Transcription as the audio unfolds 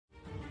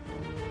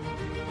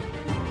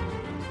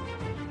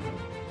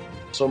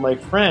So my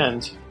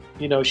friend,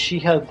 she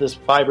had this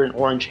vibrant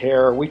orange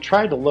hair. We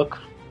tried to look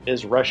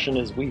as Russian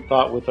as we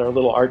thought with our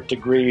little art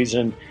degrees,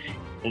 and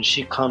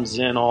she comes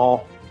in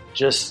all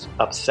just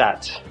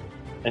upset.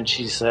 And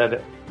she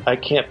said, "I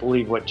can't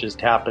believe what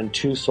just happened.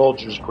 2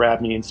 soldiers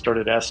grabbed me and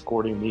started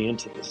escorting me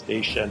into the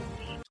station."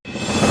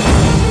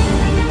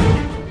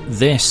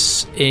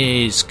 This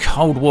is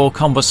Cold War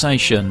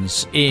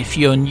Conversations. If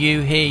you're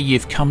new here,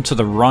 you've come to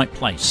the right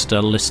place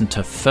to listen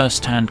to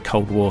first-hand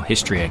Cold War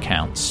history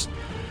accounts.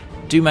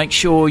 Do make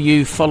sure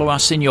you follow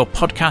us in your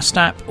podcast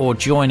app or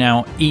join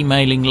our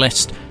emailing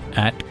list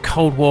at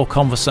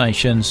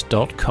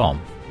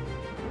coldwarconversations.com.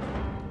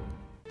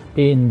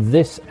 In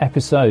this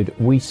episode,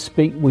 we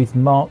speak with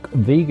Mark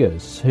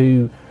Vegas,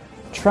 who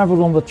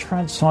travelled on the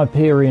Trans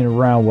Siberian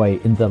Railway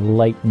in the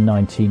late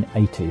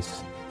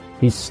 1980s.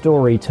 His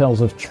story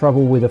tells of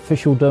trouble with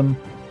officialdom,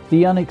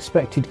 the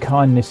unexpected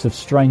kindness of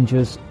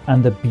strangers,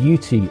 and the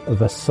beauty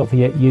of a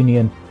Soviet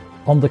Union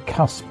on the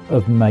cusp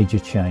of major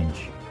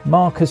change.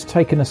 Mark has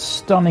taken a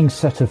stunning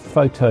set of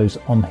photos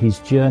on his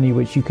journey,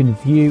 which you can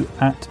view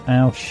at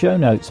our show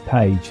notes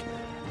page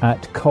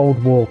at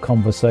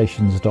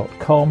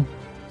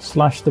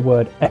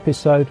coldwarconversations.com/the-word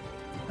episode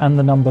and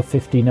the number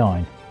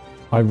 59.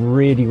 I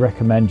really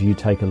recommend you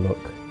take a look.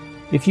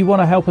 If you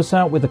want to help us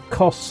out with the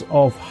costs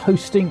of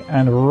hosting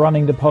and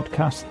running the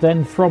podcast,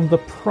 then from the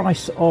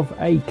price of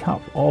a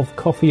cup of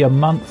coffee a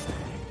month,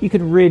 you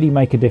can really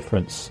make a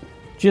difference.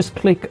 Just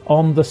click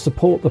on the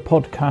support the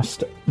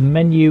podcast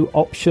menu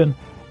option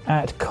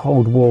at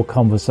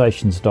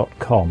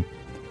coldwarconversations.com.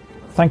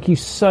 Thank you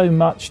so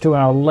much to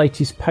our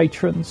latest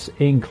patrons,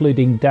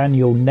 including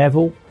Daniel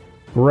Neville,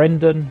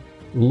 Brendan,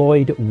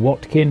 Lloyd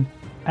Watkin,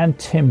 and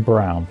Tim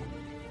Brown.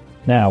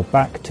 Now,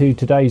 back to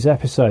today's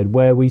episode,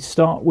 where we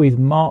start with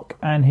Mark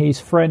and his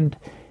friend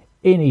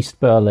in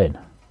East Berlin.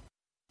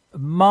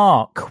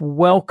 Mark,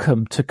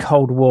 welcome to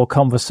Cold War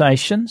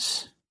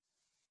Conversations.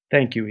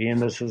 Thank you, Ian.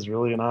 This is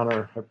really an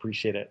honor. I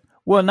appreciate it.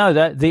 Well, no,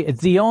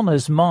 the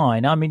honour's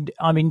mine. I mean,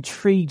 I'm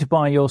intrigued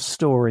by your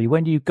story.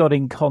 When you got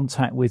in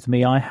contact with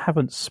me, I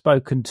haven't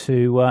spoken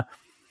to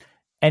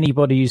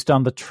anybody who's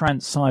done the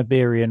Trans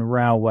Siberian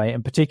Railway,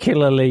 and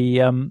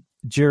particularly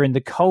during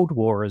the Cold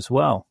War as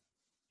well.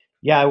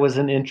 Yeah, it was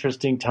an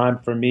interesting time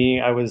for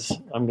me. I'm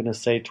going to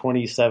say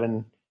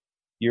 27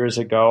 years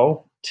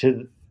ago.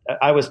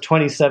 I was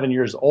 27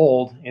 years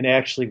old and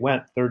actually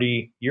went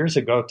 30 years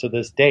ago to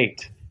this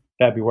date,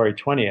 February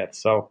 20th.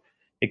 So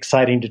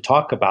exciting to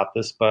talk about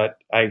this, but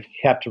I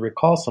have to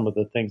recall some of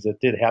the things that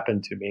did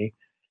happen to me.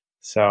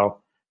 So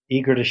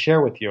eager to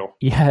share with you.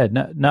 Yeah,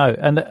 no.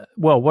 And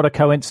well, what a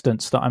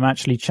coincidence that I'm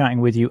actually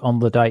chatting with you on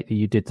the date that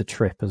you did the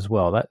trip as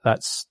well.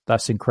 That's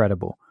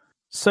incredible.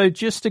 So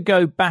just to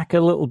go back a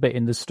little bit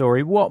in the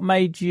story, what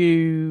made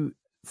you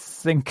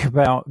think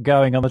about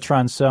going on the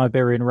Trans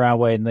Siberian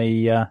Railway in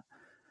the,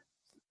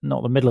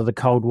 not the middle of the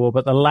Cold War,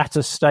 but the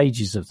latter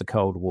stages of the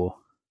Cold War?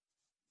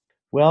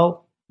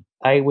 Well,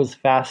 I was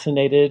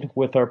fascinated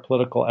with our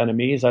political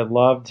enemies. I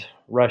loved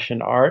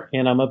Russian art,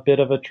 and I'm a bit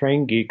of a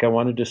train geek. I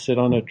wanted to sit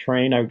on a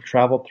train. I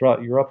traveled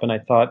throughout Europe, and I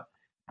thought,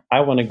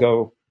 I want to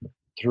go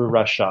through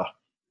Russia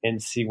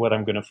and see what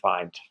I'm going to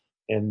find.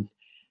 And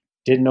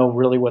didn't know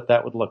really what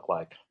that would look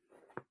like.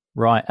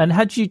 Right. And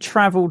had you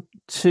traveled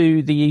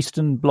to the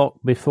Eastern Bloc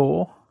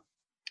before?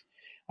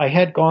 I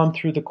had gone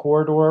through the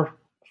corridor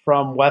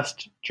from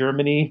West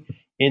Germany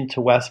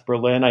into West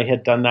Berlin. I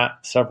had done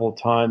that several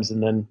times,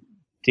 and then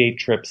day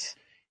trips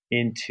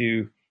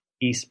into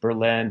East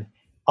Berlin.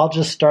 I'll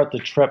just start the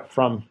trip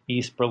from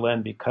East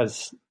Berlin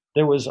because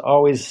there was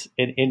always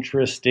an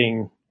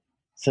interesting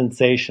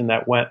sensation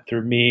that went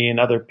through me and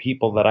other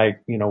people that I,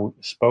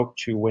 spoke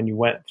to when you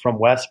went from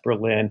West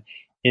Berlin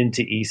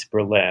into East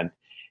Berlin.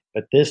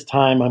 But this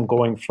time I'm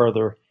going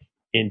further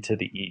into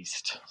the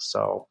East.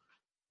 So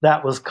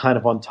that was kind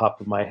of on top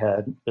of my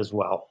head as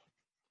well.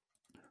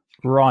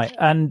 Right.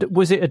 And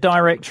was it a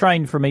direct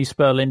train from East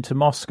Berlin to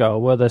Moscow,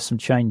 or were there some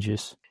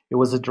changes? It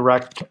was a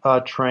direct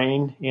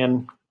train,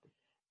 and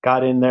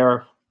got in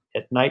there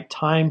at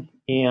nighttime,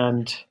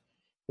 and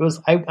it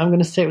was, I'm going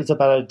to say it was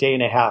about a day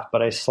and a half,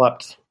 but I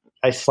slept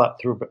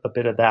through a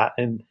bit of that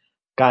and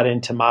got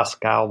into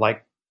Moscow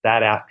like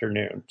that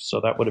afternoon. So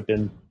that would have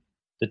been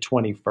the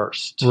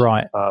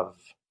 21st of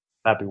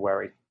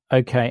February.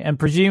 Okay. And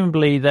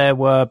presumably there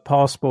were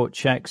passport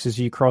checks as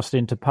you crossed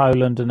into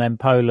Poland, and then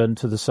Poland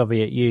to the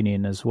Soviet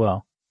Union as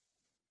well.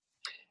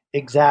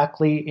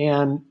 Exactly.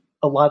 And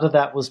a lot of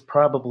that was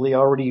probably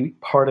already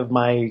part of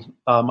my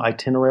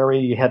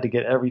itinerary. You had to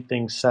get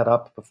everything set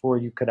up before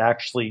you could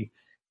actually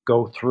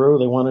go through.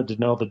 They wanted to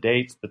know the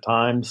dates, the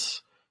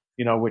times,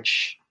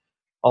 which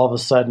all of a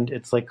sudden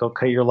it's like,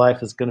 okay, your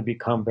life is going to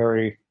become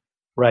very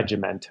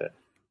regimented.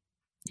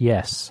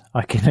 Yes,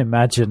 I can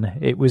imagine.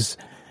 It was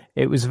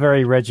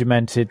very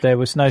regimented. There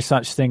was no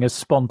such thing as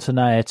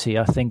spontaneity,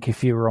 I think,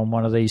 if you were on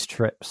one of these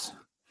trips.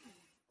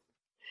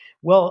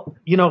 Well,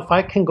 if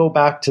I can go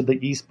back to the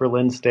East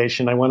Berlin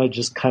station, I want to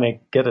just kind of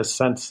give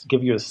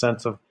you a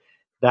sense of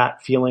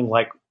that feeling,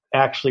 like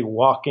actually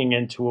walking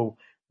into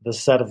the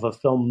set of a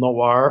film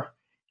noir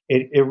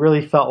it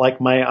really felt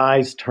like my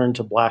eyes turned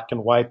to black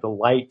and white. The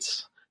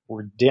lights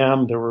were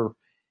dim.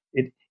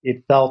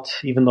 It felt,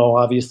 even though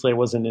obviously I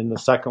wasn't in the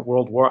Second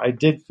World War, I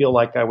did feel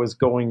like I was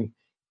going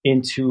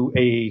into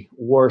a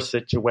war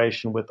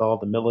situation with all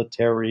the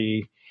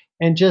military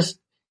and just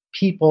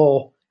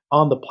people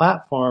on the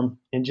platform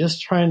and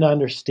just trying to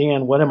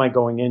understand what am I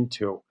going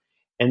into.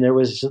 And there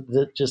was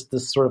just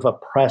this sort of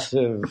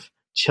oppressive,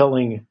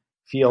 chilling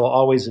feel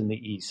always in the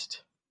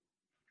East.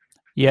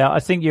 Yeah, I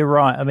think you're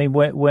right. I mean,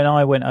 when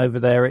I went over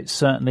there, it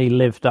certainly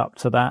lived up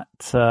to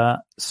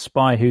that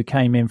spy who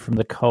came in from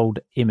the cold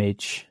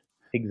image.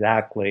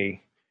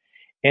 Exactly.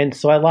 And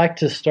so I like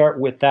to start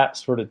with that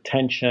sort of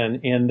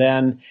tension, and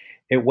then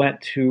it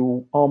went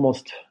to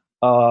almost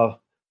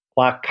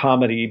black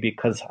comedy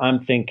because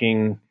I'm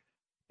thinking,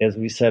 as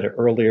we said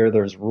earlier,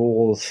 there's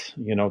rules,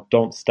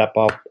 don't step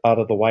out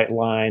of the white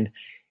line.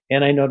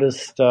 And I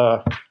noticed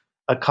a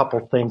couple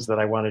things that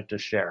I wanted to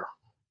share.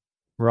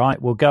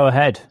 Right, well, go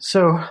ahead.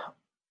 So a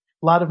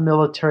lot of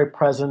military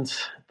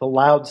presence, the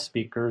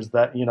loudspeakers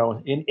that,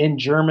 in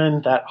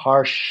German, that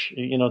harsh,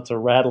 it's a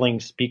rattling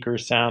speaker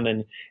sound,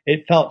 and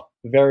it felt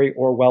very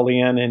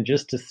Orwellian, and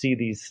just to see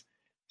these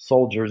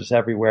soldiers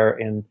everywhere.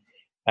 And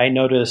I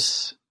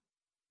notice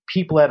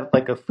people at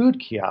like a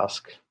food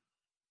kiosk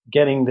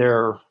getting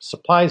their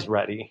supplies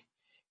ready.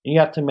 And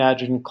you have to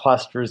imagine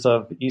clusters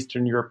of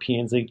Eastern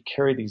Europeans. They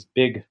carry these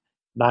big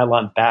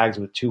nylon bags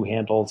with two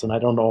handles. And I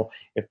don't know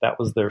if that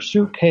was their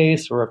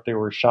suitcase or if they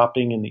were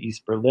shopping in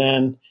East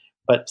Berlin.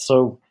 But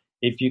so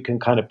if you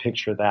can kind of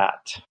picture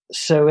that.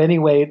 So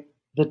anyway,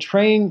 the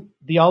train,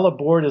 the all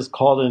aboard is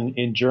called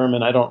in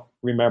German. I don't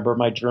remember.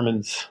 My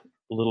German's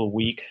a little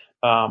weak.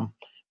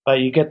 But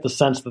you get the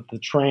sense that the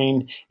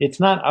train, it's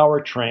not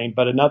our train,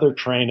 but another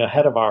train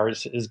ahead of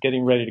ours is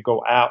getting ready to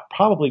go out,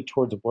 probably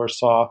towards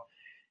Warsaw.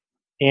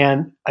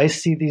 And I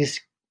see these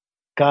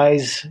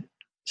guys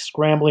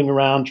scrambling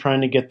around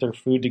trying to get their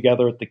food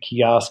together at the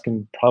kiosk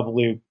and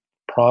probably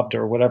Pravda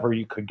or whatever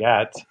you could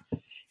get.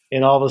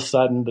 And all of a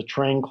sudden, the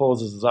train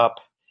closes up.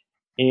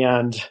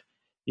 And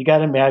you got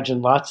to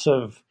imagine lots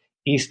of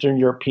Eastern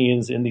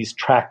Europeans in these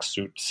track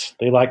suits.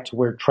 They like to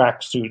wear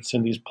track suits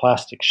and these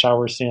plastic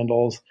shower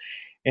sandals.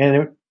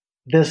 And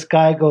this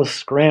guy goes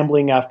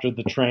scrambling after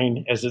the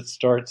train as it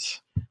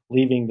starts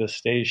leaving the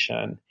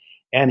station.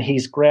 And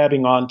he's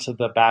grabbing onto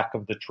the back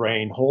of the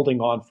train, holding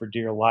on for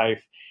dear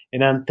life.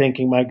 And I'm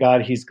thinking, my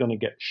God, he's going to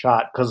get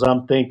shot, because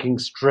I'm thinking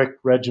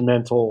strict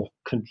regimental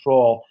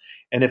control.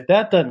 And if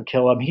that doesn't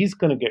kill him, he's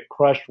going to get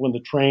crushed when the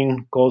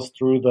train goes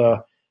through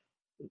the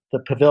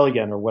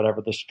pavilion or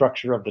whatever, the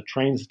structure of the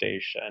train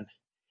station.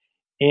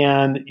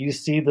 And you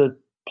see the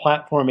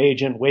platform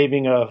agent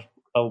waving a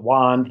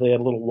wand. They had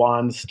little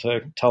wands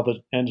to tell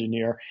the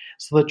engineer.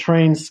 So the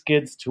train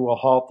skids to a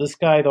halt. This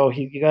guy, though,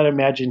 you got to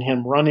imagine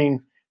him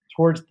running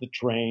towards the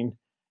train.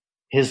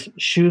 His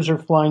shoes are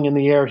flying in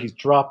the air. He's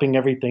dropping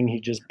everything he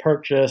just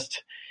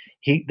purchased.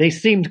 They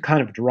seemed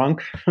kind of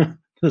drunk.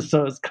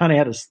 So it's kind of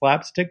had a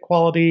slapstick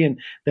quality, and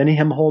then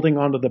him holding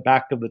onto the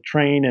back of the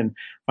train, and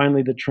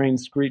finally the train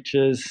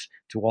screeches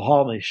to a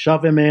halt. They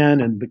shove him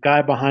in, and the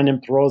guy behind him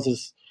throws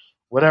his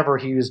whatever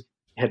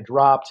had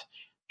dropped.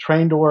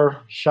 Train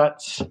door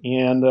shuts,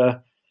 and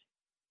the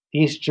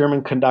East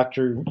German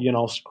conductor,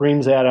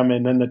 screams at him,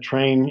 and then the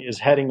train is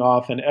heading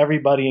off, and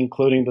everybody,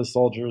 including the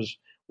soldiers,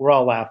 we're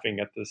all laughing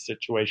at this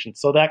situation.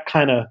 So that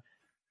kind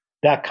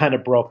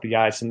of broke the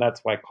ice, and that's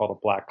why I call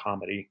it black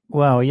comedy.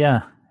 Well,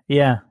 yeah.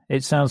 Yeah,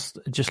 it sounds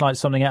just like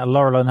something out of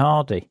Laurel and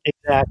Hardy.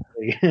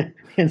 Exactly.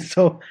 And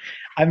so,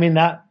 I mean,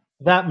 that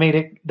made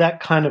it,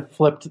 that kind of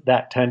flipped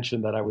that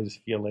tension that I was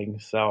feeling.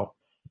 So,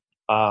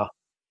 and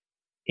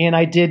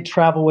I did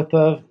travel with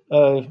a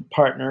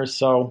partner.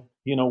 So,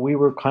 we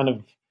were kind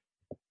of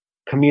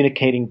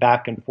communicating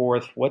back and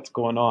forth what's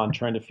going on,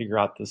 trying to figure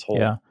out this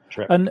whole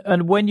trip.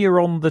 And when you're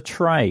on the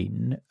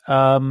train,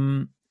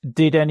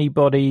 did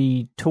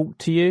anybody talk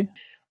to you?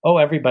 Oh,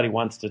 everybody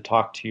wants to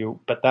talk to you,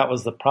 but that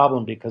was the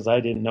problem because I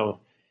didn't know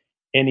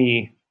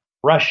any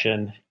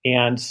Russian.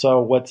 And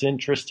so what's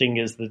interesting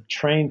is the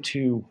train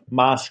to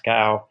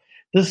Moscow.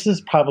 This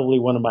is probably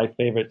one of my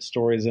favorite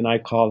stories, and I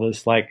call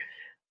this like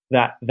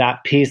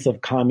that piece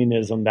of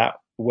communism that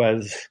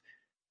was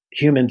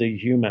human to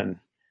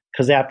human.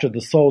 Because after the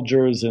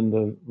soldiers and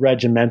the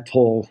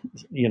regimental,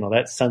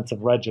 that sense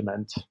of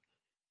regiment,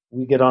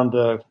 we get on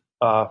the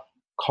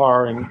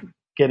car and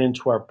get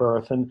into our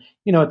berth. And,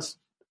 it's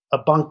a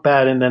bunk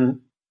bed, and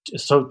then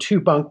so two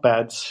bunk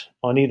beds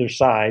on either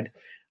side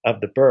of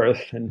the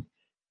berth, and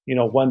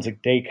one's a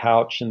day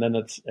couch, and then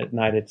it's at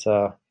night it's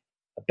a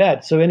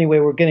bed. So anyway,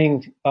 we're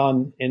getting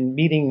on and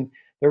meeting.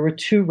 There were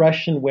two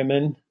Russian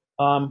women.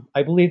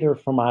 I believe they were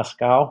from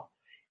Moscow,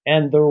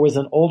 and there was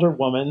an older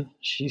woman.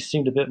 She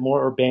seemed a bit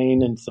more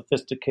urbane and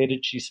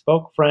sophisticated. She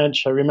spoke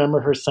French. I remember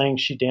her saying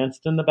she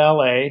danced in the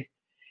ballet,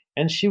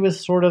 and she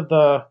was sort of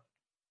the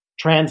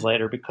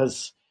translator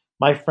because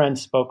my friend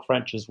spoke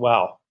French as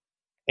well.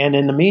 And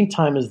in the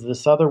meantime is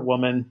this other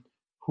woman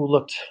who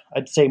looked,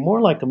 I'd say, more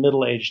like a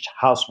middle-aged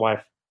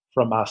housewife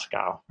from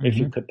Moscow, if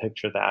you could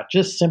picture that.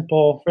 Just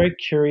simple, very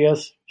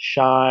curious,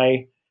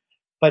 shy,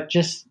 but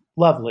just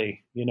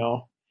lovely,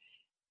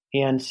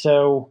 And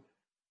so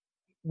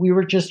we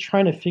were just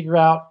trying to figure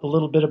out a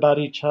little bit about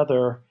each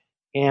other.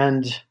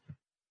 And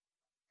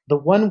the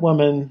one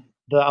woman,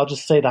 I'll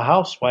just say the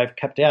housewife,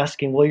 kept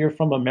asking, well, you're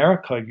from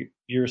America.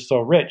 You're so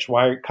rich.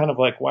 Why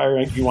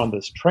aren't you on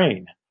this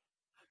train?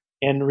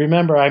 And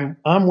remember,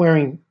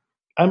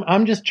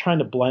 I'm just trying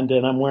to blend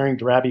in. I'm wearing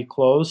drabby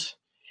clothes.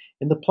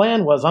 And the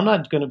plan was I'm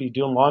not going to be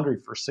doing laundry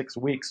for 6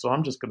 weeks, so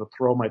I'm just going to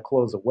throw my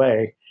clothes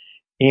away.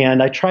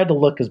 And I tried to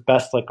look as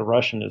best like a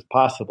Russian as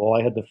possible.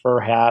 I had the fur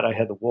hat, I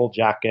had the wool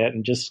jacket,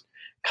 and just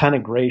kind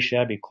of gray,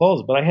 shabby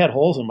clothes, but I had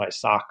holes in my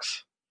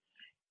socks.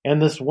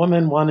 And this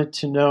woman wanted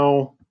to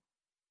know,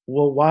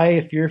 well, why,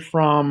 if you're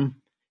from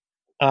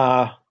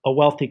a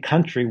wealthy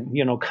country,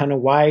 kind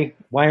of why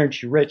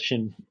aren't you rich?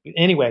 And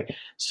anyway,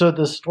 so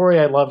the story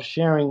I love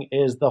sharing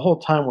is the whole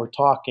time we're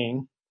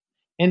talking,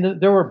 and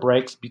there were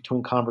breaks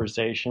between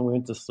conversation. We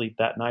went to sleep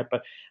that night,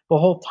 but the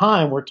whole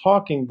time we're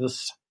talking,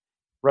 this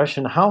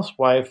Russian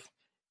housewife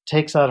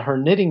takes out her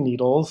knitting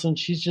needles and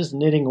she's just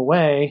knitting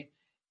away.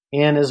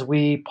 And as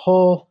we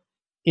pull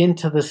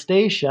into the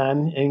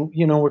station and,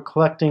 we're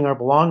collecting our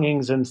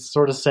belongings and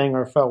sort of saying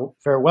our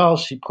farewell,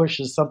 she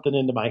pushes something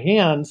into my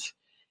hands.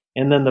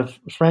 And then the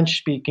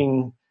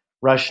French-speaking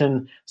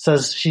Russian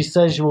she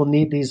says you will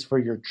need these for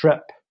your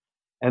trip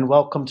and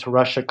welcome to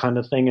Russia kind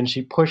of thing. And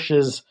she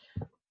pushes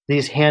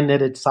these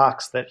hand-knitted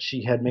socks that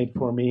she had made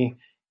for me.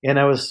 And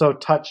I was so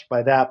touched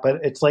by that.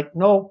 But it's like,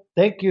 no,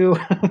 thank you.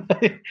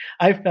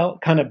 I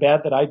felt kind of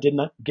bad that I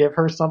didn't give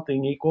her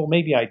something equal.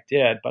 Maybe I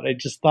did, but I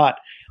just thought,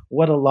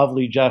 what a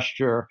lovely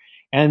gesture.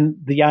 And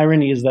the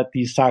irony is that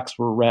these socks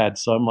were red.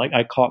 So I'm like,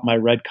 I caught my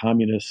red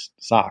communist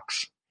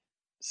socks.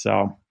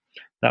 So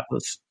that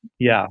was,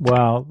 yeah.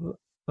 Wow,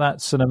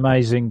 that's an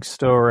amazing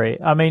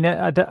story. I mean,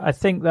 I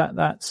think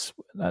that's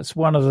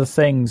one of the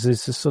things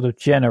is the sort of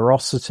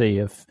generosity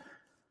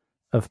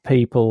of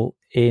people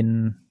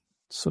in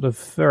sort of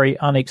very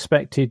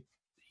unexpected,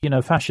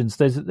 fashions.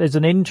 There's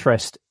an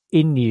interest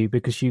in you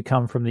because you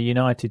come from the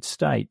United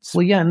States.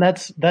 Well, yeah, and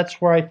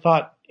that's where I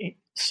thought.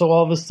 So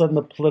all of a sudden,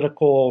 the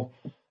political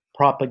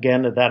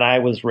propaganda that I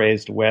was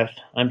raised with.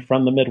 I'm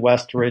from the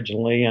Midwest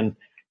originally, and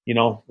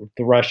the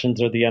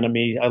Russians are the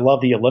enemy. I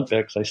love the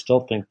Olympics. I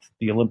still think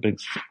the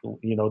Olympics,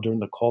 during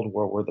the Cold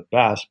War were the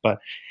best. But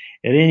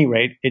at any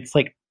rate, it's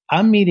like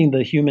I'm meeting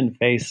the human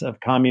face of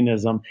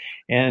communism,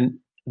 and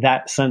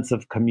that sense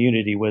of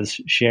community was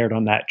shared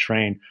on that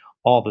train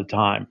all the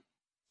time.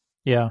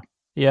 Yeah.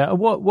 Yeah.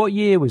 What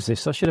year was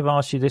this? I should have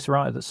asked you this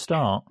right at the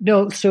start.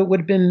 No, so it would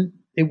have been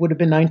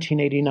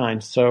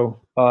 1989. So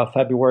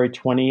February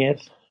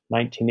 20th,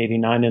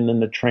 1989, and then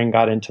the train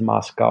got into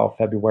Moscow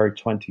February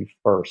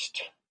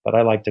 21st. But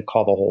I like to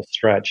call the whole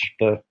stretch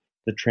the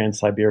Trans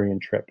Siberian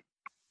trip.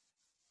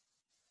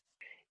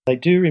 I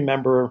do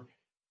remember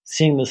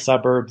seeing the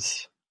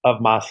suburbs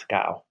of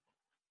Moscow.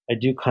 I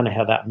do kind of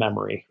have that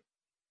memory.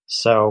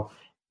 So,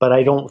 but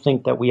I don't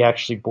think that we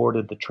actually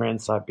boarded the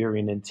Trans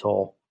Siberian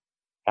until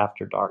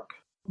after dark.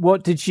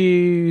 What did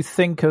you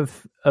think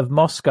of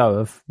Moscow,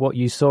 of what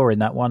you saw in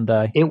that one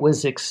day? It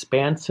was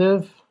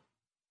expansive.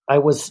 I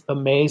was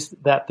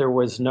amazed that there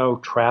was no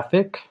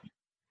traffic.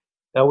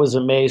 I was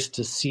amazed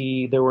to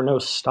see there were no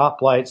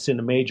stoplights in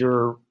a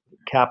major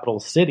capital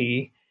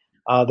city.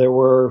 There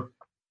were,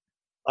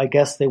 I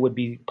guess they would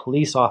be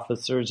police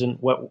officers, and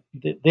what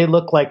they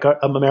look like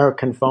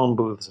American phone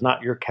booths,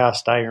 not your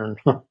cast iron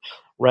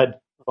red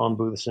phone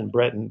booths in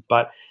Britain,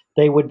 but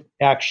they would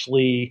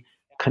actually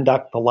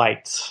conduct the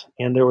lights.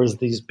 And there was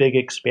these big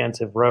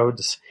expansive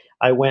roads.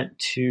 I went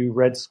to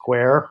Red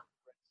Square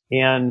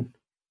and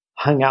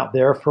hung out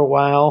there for a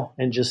while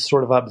and just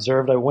sort of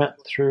observed. I went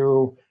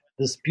through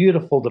this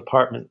beautiful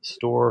department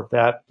store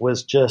that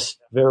was just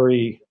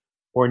very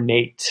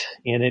ornate,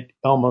 and it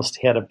almost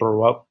had a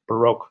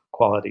baroque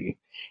quality.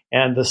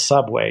 And the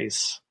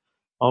subways,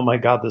 oh my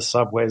God, the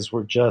subways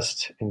were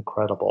just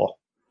incredible.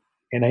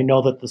 And I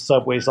know that the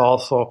subways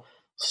also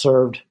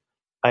served,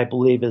 I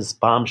believe, as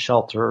bomb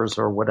shelters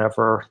or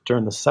whatever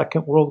during the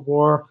Second World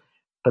War,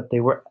 but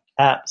they were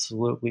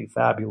absolutely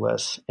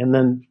fabulous. And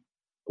then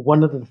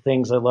one of the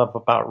things I love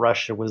about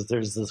Russia was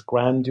there's this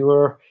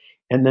grandeur,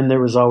 and then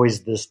there was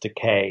always this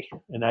decay.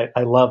 And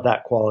I love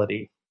that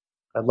quality.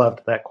 I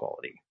loved that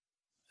quality.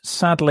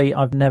 Sadly,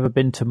 I've never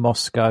been to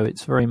Moscow.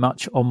 It's very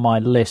much on my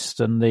list,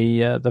 and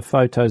the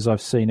photos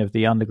I've seen of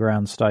the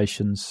underground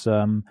stations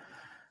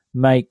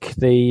make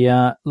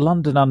the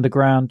London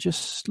Underground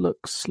just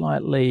look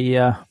slightly,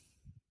 I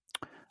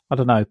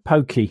don't know,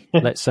 pokey,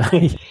 let's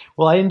say.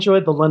 Well, I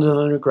enjoyed the London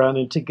Underground,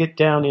 and to get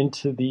down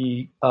into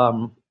the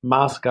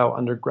Moscow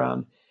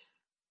Underground,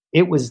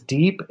 it was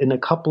deep, and a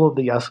couple of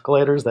the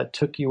escalators that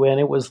took you in,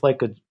 it was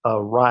like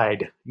a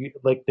ride.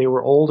 Like they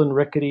were old and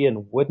rickety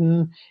and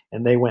wooden,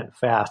 and they went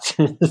fast.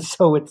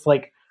 So it's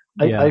like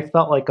I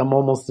felt like I'm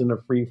almost in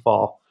a free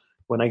fall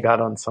when I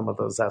got on some of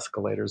those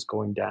escalators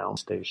going down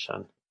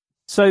station.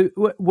 So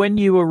when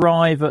you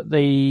arrive at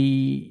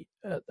the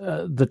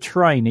the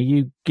train, are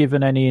you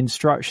given any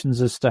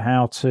instructions as to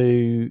how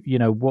to,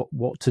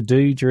 what to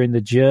do during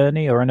the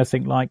journey or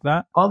anything like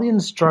that? All the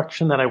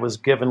instruction that I was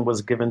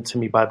given to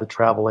me by the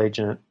travel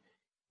agent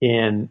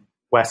in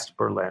West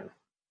Berlin.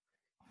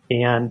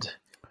 And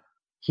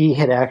he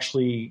had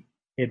actually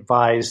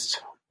advised,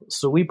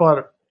 so we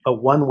bought a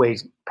one-way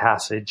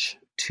passage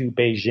to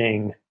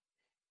Beijing,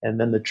 and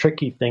then the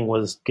tricky thing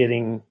was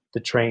getting the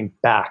train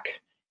back.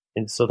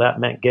 And so that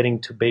meant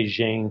getting to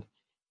Beijing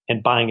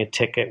and buying a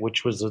ticket,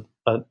 which was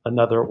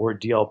another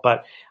ordeal.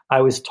 But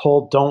I was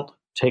told, don't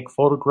take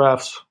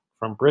photographs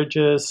from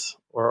bridges,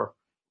 or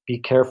be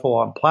careful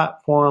on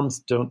platforms.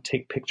 Don't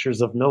take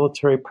pictures of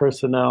military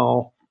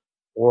personnel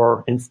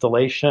or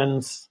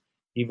installations.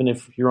 Even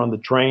if you're on the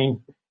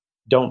train,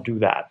 don't do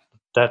that.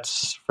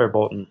 That's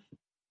verboten.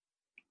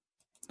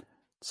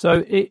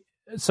 So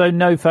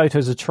no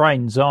photos of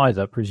trains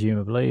either,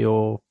 presumably,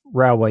 or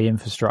railway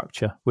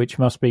infrastructure, which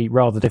must be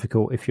rather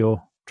difficult if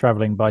you're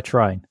traveling by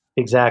train.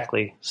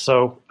 Exactly.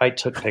 So I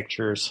took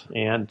pictures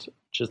and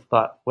just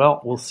thought,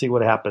 well, we'll see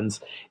what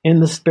happens in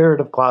the spirit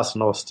of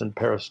glasnost and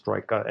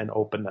perestroika and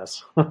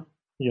openness,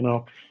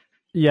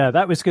 Yeah,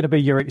 that was going to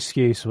be your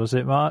excuse, was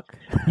it, Mark?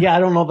 Yeah, I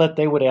don't know that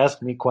they would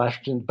ask me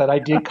questions, but I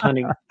did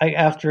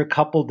after a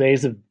couple of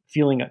days of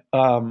feeling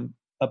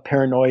a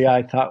paranoia,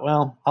 I thought,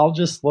 well, I'll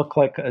just look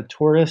like a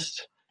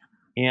tourist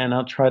and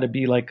I'll try to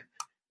be like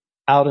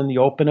out in the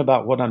open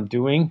about what I'm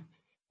doing.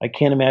 I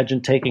can't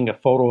imagine taking a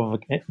photo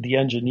of the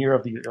engineer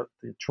of the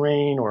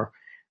train,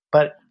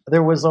 but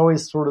there was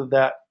always sort of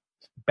that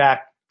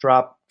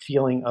backdrop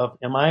feeling of,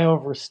 am I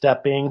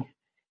overstepping?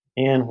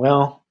 And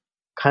well,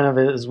 kind of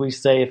as we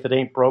say, if it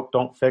ain't broke,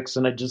 don't fix.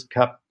 And I just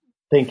kept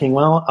thinking,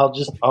 well, I'll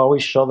just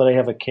always show that I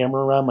have a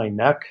camera around my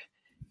neck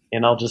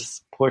and I'll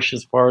just push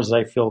as far as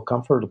I feel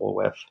comfortable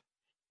with.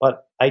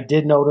 But I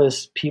did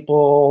notice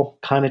people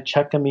kind of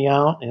checking me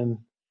out, and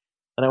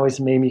it always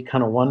made me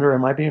kind of wonder,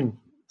 am I being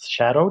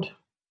shadowed?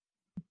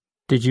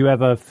 Did you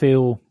ever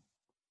confirm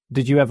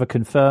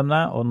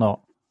that or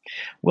not?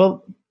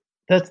 Well,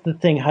 that's the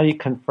thing. How do you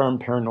confirm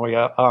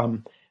paranoia?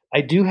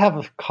 I do have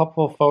a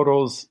couple of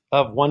photos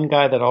of one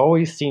guy that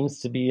always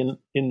seems to be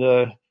in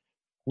the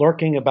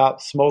lurking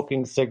about,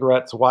 smoking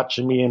cigarettes,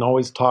 watching me, and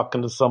always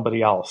talking to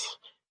somebody else.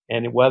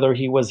 And whether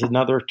he was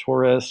another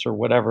tourist or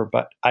whatever,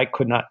 but I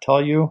could not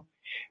tell you.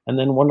 And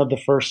then one of the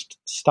first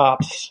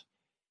stops,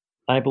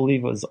 I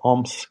believe it was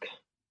Omsk,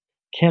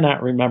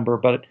 cannot remember,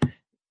 but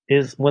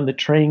is when the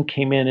train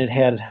came in, it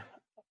had,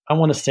 I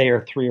want to say, a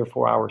 3 or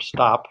 4 hour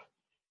stop.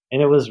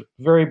 And it was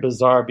very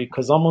bizarre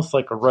because almost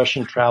like a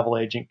Russian travel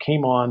agent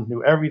came on,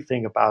 knew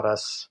everything about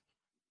us,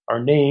 our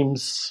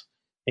names,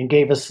 and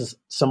gave us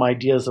some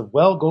ideas of,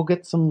 well, go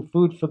get some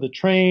food for the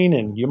train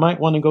and you might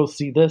want to go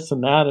see this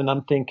and that. And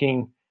I'm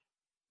thinking,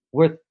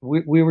 we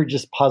were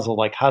just puzzled.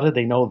 Like, how did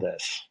they know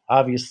this?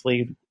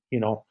 Obviously,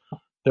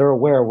 they're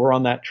aware we're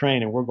on that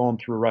train and we're going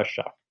through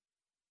Russia.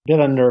 Bit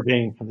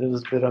unnerving. It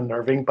was a bit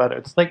unnerving, but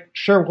it's like,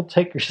 sure, we'll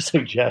take your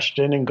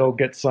suggestion and go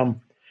get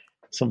some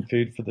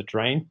food for the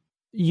train.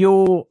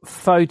 Your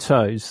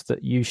photos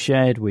that you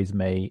shared with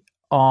me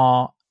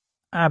are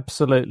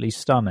absolutely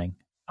stunning.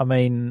 I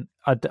mean,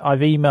 I've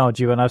emailed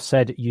you and I've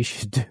said you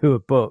should do a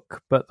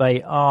book, but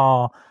they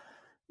are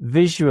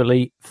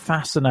visually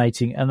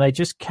fascinating and they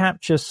just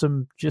capture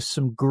some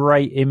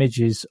great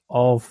images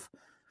of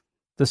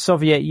the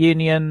Soviet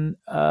Union,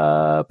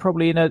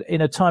 probably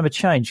in a time of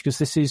change, because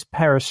this is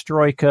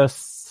perestroika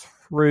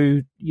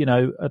through,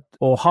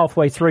 or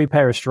halfway through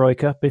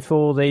perestroika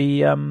before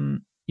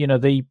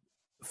the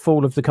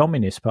fall of the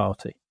Communist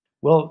Party.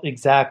 Well,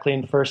 exactly.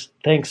 And first,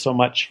 thanks so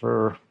much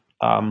for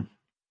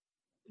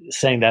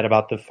saying that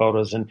about the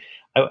photos. And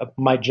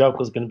my joke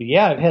was going to be,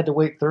 yeah, I've had to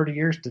wait 30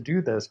 years to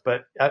do this,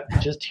 but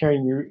just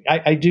hearing you,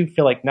 I do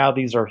feel like now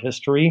these are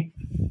history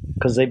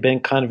because they've been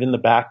kind of in the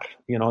back,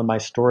 in my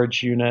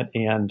storage unit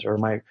or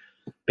my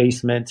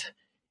basement.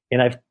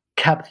 And I've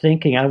kept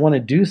thinking, I want to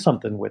do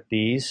something with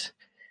these.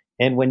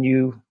 And when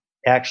you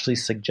actually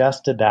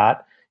suggested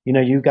that,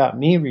 you got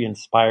me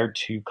re-inspired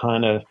to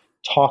kind of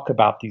talk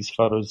about these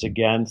photos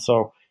again.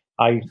 So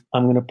I'm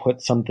going to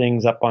put some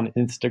things up on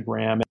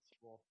Instagram.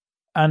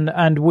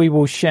 And we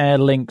will share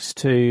links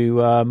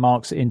to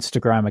Mark's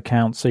Instagram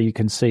account so you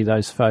can see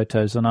those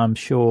photos. And I'm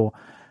sure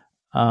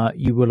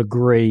you will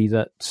agree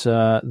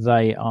that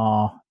they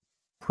are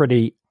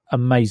pretty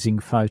amazing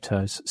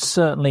photos,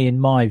 certainly in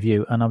my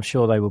view, and I'm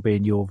sure they will be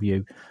in your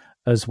view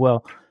as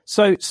well.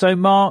 So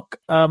Mark,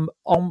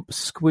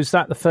 Omsk, was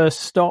that the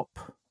first stop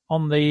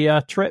on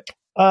the trip?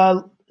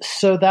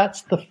 So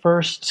that's the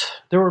first.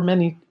 There were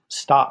many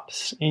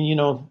stops, and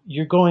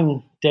you're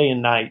going day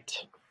and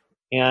night,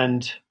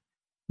 and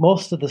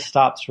most of the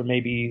stops were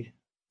maybe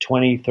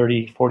 20,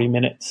 30, 40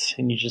 minutes,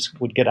 and you just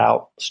would get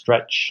out,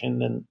 stretch,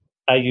 and then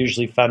I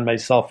usually found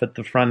myself at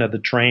the front of the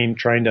train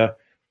trying to...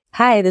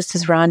 Hi, this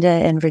is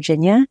Rhonda in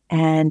Virginia,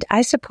 and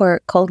I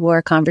support Cold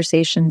War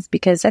conversations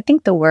because I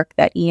think the work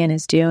that Ian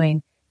is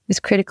doing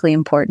is critically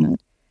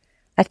important.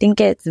 I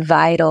think it's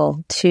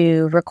vital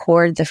to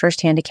record the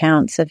firsthand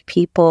accounts of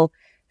people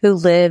who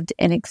lived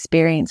and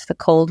experienced the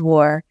Cold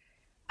War,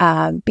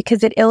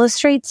 because it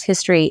illustrates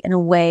history in a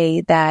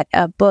way that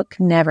a book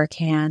never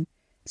can.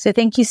 So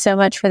thank you so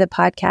much for the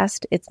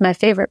podcast. It's my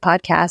favorite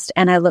podcast,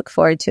 and I look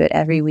forward to it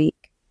every week.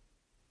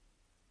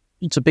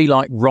 To be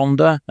like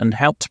Rhonda and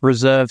help to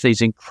preserve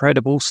these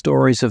incredible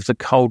stories of the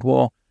Cold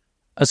War,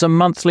 as a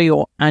monthly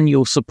or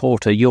annual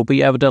supporter, you'll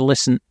be able to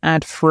listen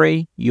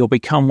ad-free, you'll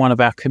become one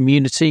of our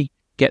community,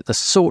 get the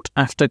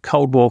sought-after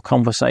Cold War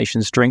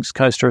Conversations drinks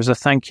coaster as a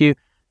thank you,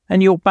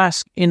 and you'll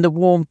bask in the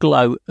warm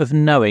glow of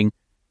knowing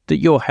that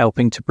you're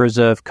helping to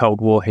preserve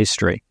Cold War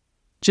history.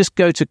 Just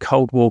go to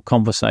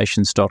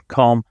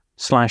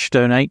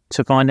coldwarconversations.com/donate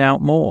to find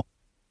out more.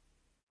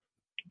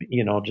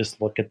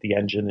 Just look at the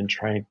engine and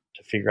trying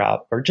to figure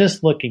out, or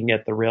just looking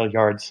at the rail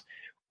yards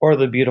or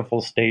the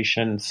beautiful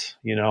stations,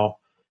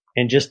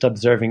 and just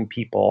observing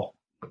people.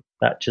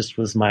 That just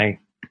was my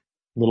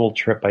little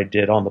trip I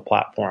did on the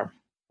platform,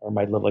 or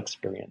my little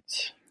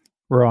experience.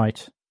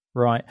 Right.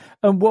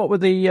 And what were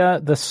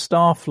the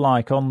staff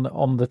like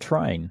on the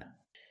train?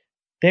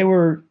 They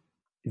were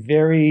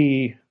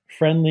very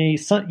friendly.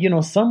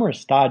 Some were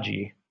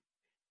stodgy.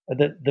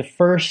 The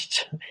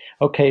first,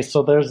 okay,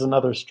 so there's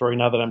another story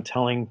now that I'm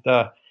telling.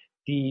 I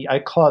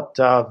call it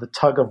the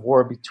tug of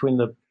war between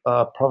the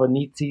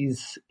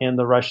Provenitsis and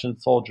the Russian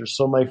soldiers.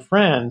 So my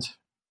friend,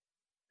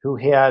 who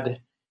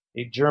had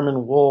a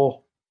German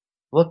wool,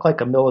 looked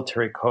like a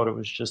military coat. It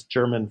was just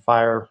German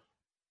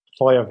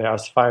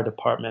Feuerwehr's fire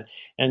department,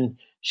 and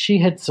she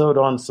had sewed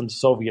on some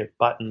Soviet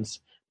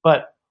buttons.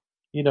 But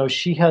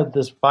she had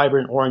this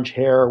vibrant orange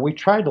hair. We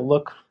tried to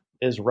look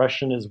as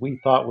Russian as we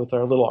thought with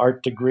our little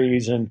art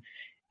degrees. And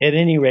at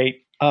any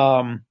rate,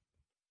 I'm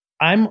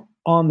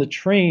on the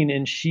train,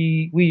 and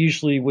we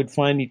usually would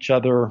find each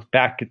other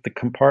back at the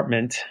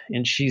compartment,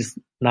 and she's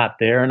not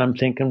there. And I'm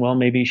thinking, well,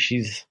 maybe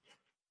she's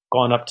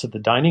gone up to the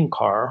dining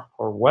car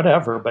or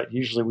whatever, but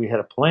usually we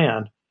had a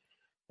plan.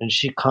 And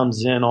she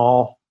comes in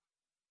all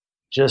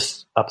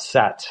just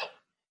upset.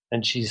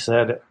 And she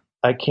said,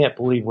 I can't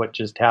believe what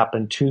just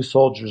happened. 2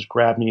 soldiers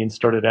grabbed me and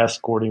started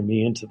escorting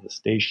me into the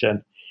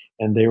station.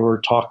 And they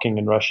were talking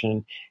in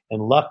Russian.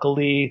 And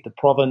luckily, the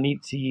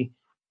Provenitsi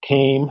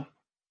came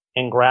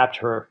and grabbed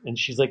her. And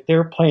she's like,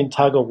 they're playing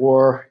tug of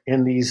war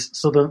in these.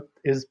 So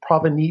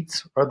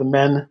Provenitz are the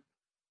men.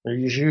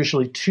 There's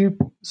usually 2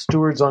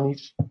 stewards on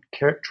each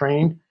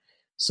train.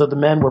 So the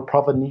men were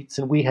Provenitz,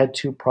 and we had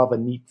 2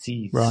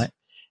 Provenitsis. Right.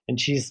 And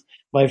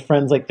my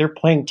friend's like, they're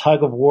playing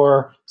tug of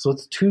war. So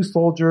it's 2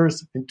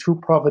 soldiers and 2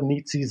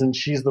 Provenitsis, and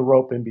she's the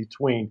rope in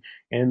between.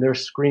 And they're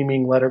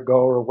screaming, let her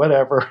go, or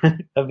whatever.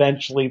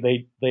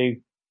 Eventually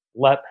they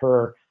let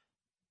her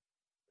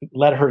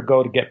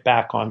go to get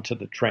back onto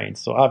the train.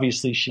 So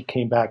obviously she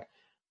came back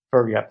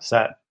very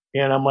upset.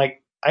 And I'm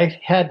like, I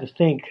had to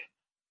think,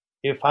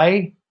 if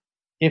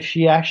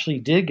she actually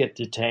did get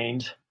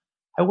detained,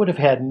 I would have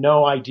had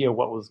no idea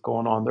what was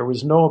going on. There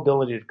was no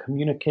ability to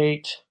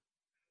communicate.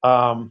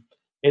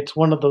 It's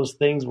one of those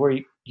things where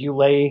you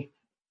lay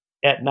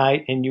at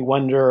night and you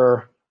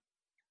wonder,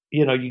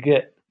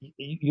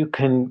 you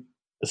can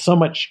so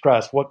much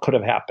stress. What could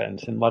have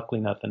happened? And luckily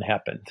nothing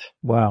happened.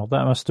 Wow,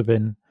 that must have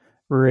been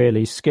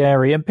really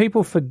scary. And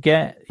people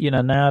forget,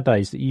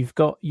 nowadays that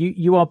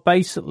you are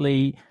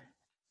basically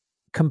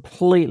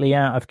completely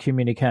out of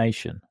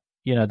communication.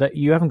 That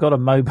you haven't got a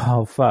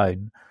mobile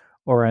phone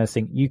or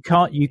anything. You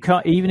can't,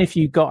 even if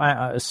you got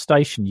out at a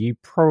station, you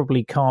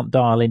probably can't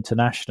dial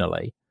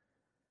internationally.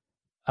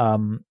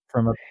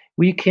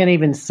 We can't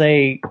even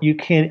say,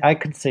 I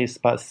could say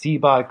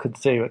spasiba, I could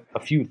say a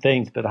few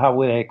things, but how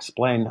would I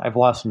explain I've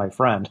lost my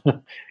friend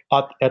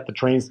at the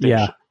train station?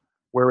 Yeah.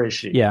 Where is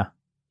she? Yeah.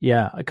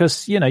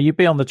 Because, you'd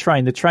be on the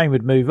train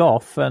would move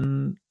off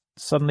and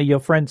suddenly your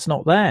friend's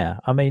not there.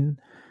 I mean,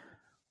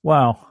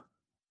 wow.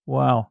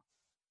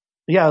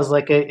 Yeah,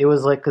 it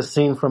was like a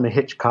scene from a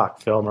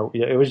Hitchcock film.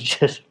 It was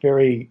just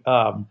very,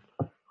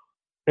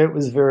 it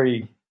was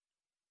very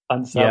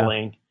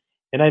unsettling. Yeah.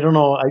 And I don't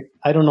know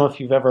if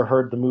you've ever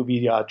heard the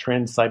movie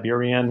Trans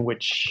Siberian,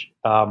 which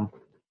I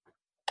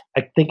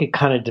think it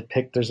kind of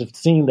depicts. There's a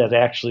scene that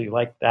actually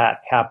like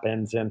that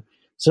happens, and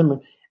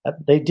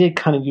they did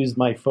kind of use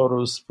my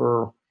photos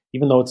for,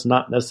 even though it's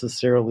not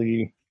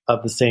necessarily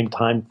of the same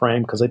time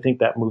frame, because I think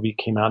that movie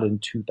came out in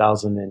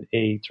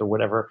 2008 or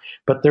whatever.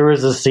 But there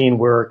is a scene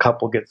where a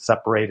couple gets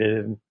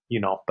separated, and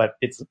but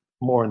it's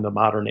more in the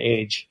modern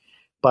age.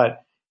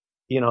 But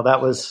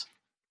that was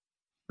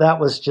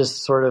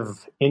just sort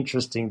of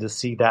interesting to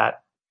see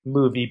that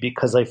movie,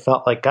 because I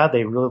felt like, God,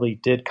 they really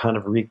did kind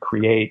of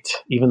recreate,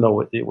 even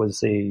though it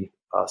was a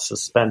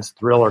suspense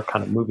thriller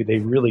kind of movie, they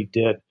really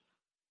did.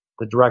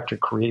 The director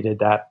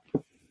created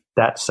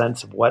that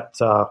sense of what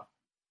the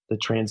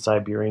Trans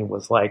Siberian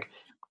was like,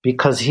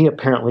 because he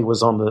apparently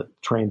was on the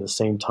train the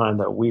same time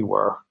that we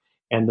were.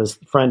 And this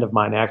friend of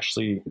mine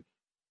actually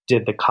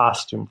did the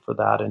costume for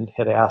that and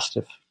had asked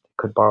if he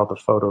could borrow the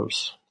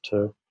photos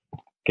to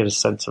get a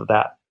sense of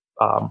that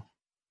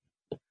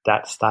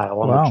style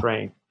on the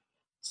train.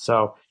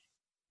 So,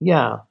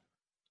 yeah.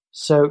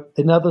 So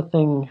another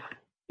thing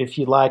if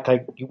you like,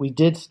 we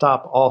did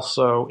stop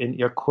also in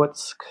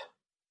Irkutsk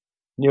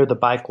near the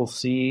Baikal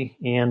Sea,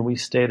 and we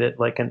stayed at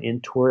like an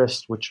Inn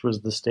Tourist, which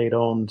was the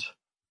state-owned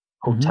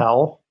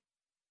hotel,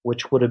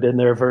 which would have been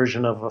their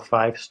version of a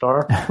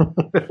 5-star,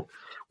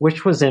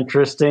 which was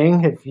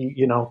interesting. If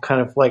you know,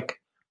 kind of like,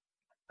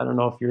 I don't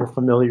know if you're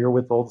familiar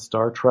with old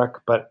Star Trek,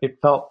 but it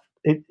felt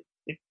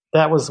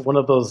that was one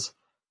of those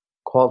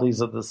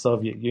qualities of the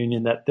Soviet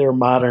Union, that their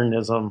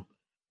modernism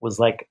was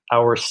like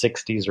our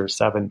 60s or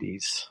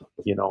 70s,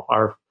 you know,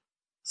 our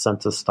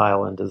sense of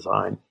style and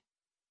design.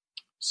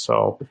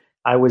 So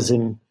I was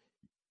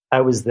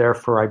there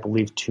for, I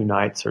believe, 2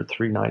 nights or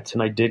 3 nights,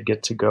 and I did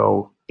get to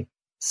go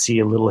see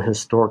a little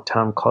historic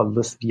town called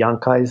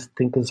Lisvyanka, I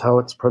think is how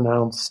it's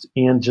pronounced,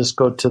 and just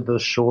go to the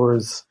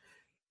shores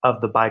of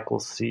the Baikal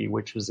Sea,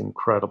 which was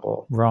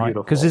incredible. Right,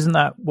 because isn't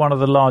that one of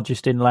the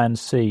largest inland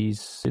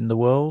seas in the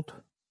world?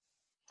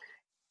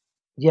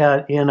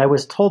 Yeah, and I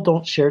was told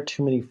don't share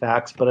too many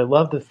facts, but I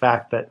love the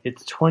fact that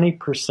it's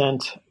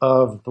 20%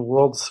 of the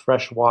world's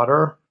fresh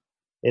water.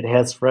 It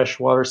has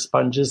freshwater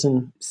sponges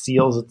and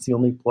seals. It's the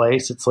only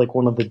place. It's like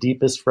one of the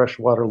deepest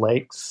freshwater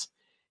lakes.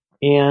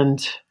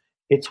 And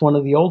it's one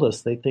of the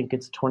oldest. They think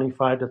it's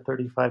 25 to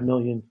 35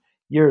 million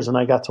years, and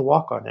I got to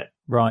walk on it.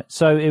 Right.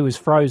 So it was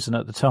frozen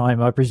at the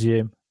time, I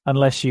presume,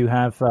 unless you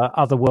have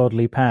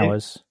otherworldly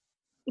powers.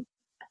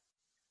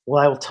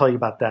 Well, I will tell you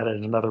about that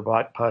in another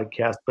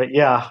podcast. But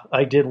yeah,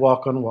 I did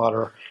walk on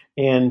water.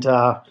 And,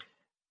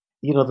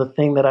 you know, the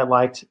thing that I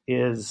liked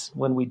is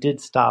when we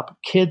did stop,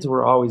 kids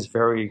were always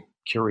very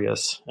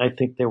curious. I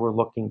think they were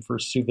looking for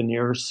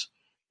souvenirs.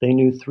 They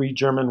knew 3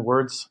 German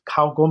words,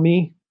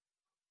 Kaugummi,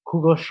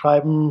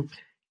 Kugelschreiben,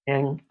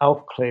 and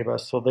Aufkleber.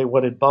 So they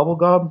wanted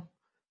bubblegum,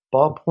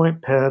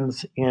 ballpoint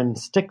pens, and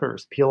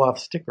stickers, peel-off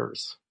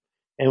stickers.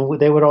 And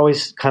they would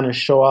always kind of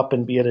show up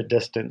and be at a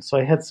distance. So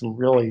I had some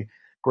really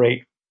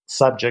great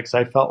subjects.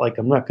 I felt like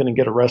I'm not going to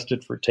get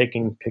arrested for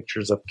taking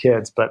pictures of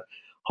kids, but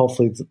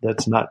hopefully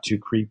that's not too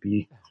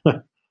creepy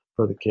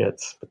for the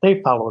kids. But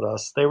they followed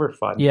us. They were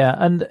fun. Yeah,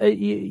 and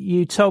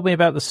you told me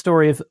about the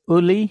story of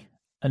Uli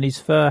and his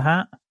fur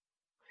hat.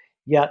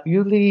 Yeah,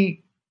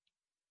 Uli,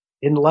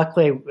 and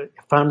luckily I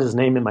found his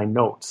name in my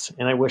notes,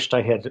 and I wished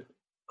I had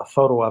a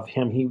photo of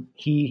him.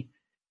 He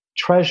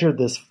treasured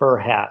this fur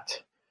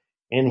hat,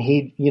 and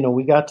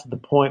we got to the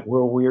point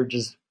where we were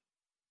just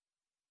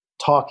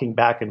talking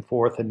back and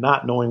forth and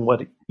not knowing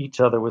what each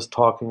other was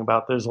talking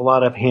about. There's a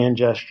lot of hand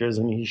gestures,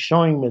 and he's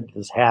showing me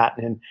this hat,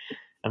 and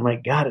I'm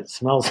like, God, it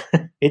smells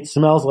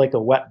like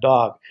a wet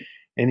dog.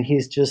 And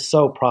he's just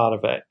so proud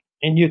of it.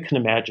 And you can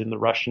imagine the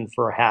Russian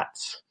fur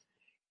hats.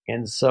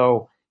 And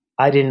so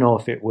I didn't know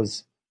if it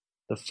was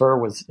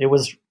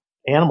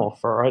animal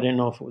fur. I didn't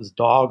know if it was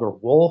dog or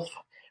wolf.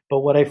 But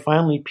what I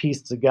finally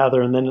pieced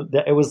together, and then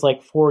it was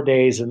like 4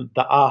 days, and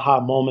the aha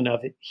moment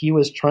of it, he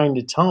was trying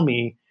to tell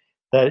me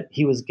that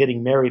he was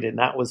getting married, and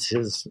that was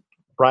his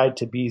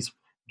bride-to-be's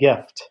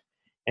gift.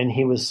 And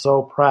he was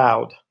so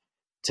proud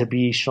to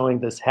be showing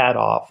this hat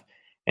off.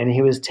 And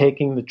he was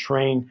taking the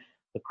train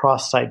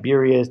across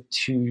Siberia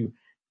to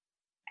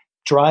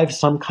drive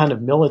some kind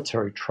of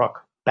military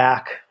truck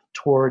back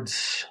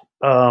towards,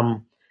 I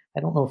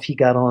don't know if he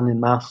got on in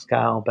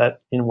Moscow,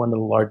 but in one of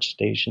the large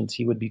stations,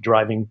 he would be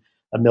driving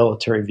a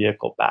military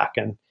vehicle back,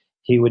 and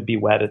he would be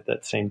wed at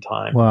that same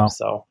time. Wow.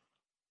 So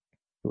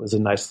it was a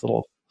nice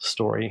little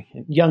story.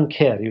 Young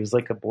kid. He was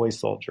like a boy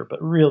soldier,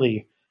 but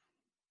really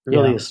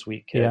a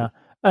sweet kid. Yeah.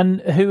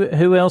 And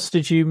who else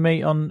did you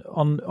meet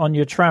on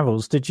your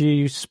travels? Did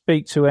you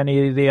speak to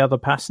any of the other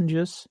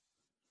passengers?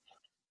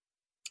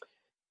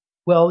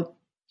 Well,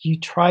 you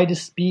try to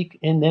speak,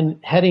 and then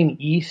heading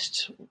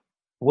east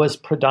was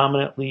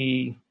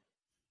predominantly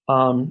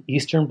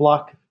Eastern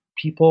Bloc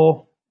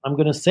people. I'm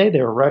going to say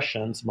they were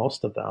Russians,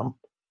 most of them.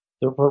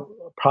 There were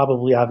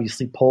probably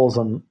obviously Poles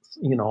on,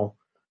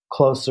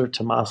 closer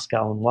to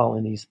Moscow and well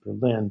in East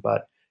Berlin,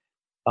 but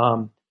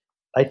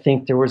I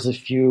think there was a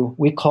few.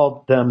 We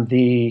called them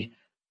the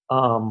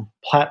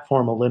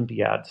platform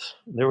Olympiads.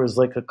 There was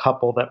like a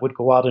couple that would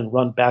go out and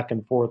run back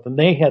and forth, and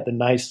they had the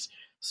nice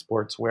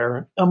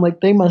sportswear. I'm like,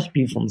 they must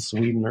be from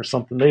Sweden or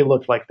something. They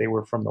looked like they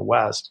were from the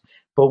West,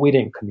 but we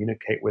didn't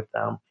communicate with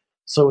them.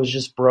 So it was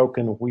just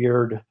broken,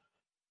 weird,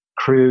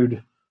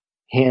 crude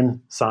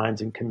hand signs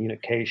and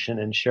communication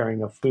and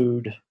sharing of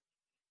food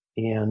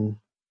and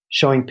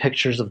showing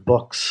pictures of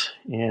books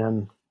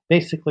and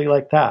basically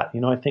like that.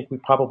 I think we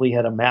probably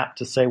had a map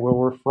to say where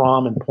we're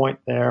from and point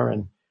there,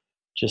 and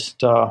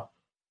just a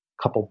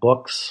couple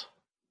books.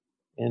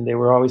 And they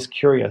were always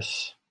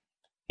curious.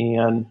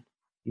 And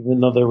even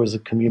though there was a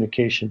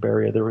communication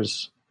barrier,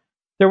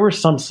 there were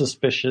some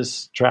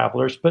suspicious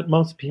travelers, but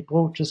most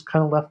people just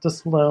kind of left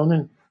us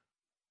alone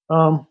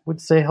and would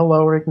say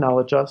hello or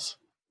acknowledge us.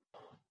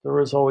 There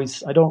was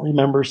always, I don't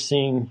remember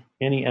seeing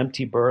any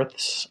empty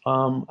berths.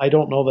 I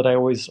don't know that I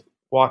was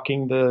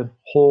walking the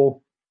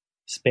whole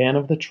span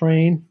of the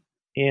train,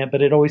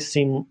 but it always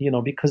seemed,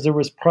 because there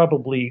was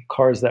probably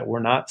cars that were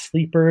not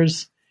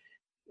sleepers.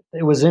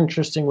 It was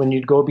interesting when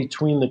you'd go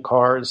between the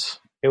cars.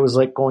 It was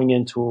like going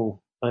into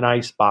an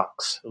ice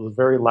box. It was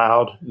very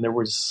loud, and there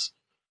was,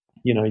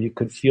 you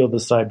could feel the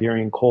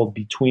Siberian cold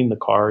between the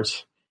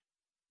cars.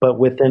 But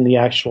within the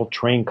actual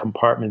train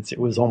compartments, it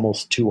was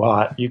almost too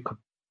hot. You could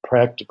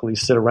practically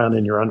sit around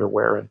in your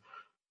underwear and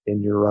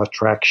in your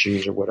track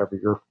shoes or whatever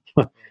your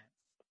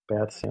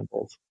bad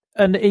sandals.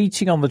 And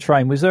eating on the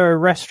train, was there a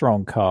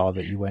restaurant car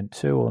that you went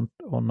to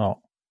or not?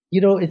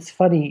 It's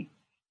funny.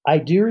 I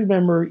do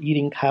remember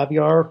eating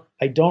caviar.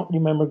 I don't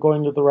remember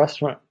going to the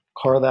restaurant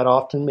car that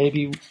often.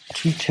 Maybe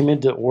too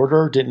timid to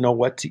order, didn't know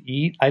what to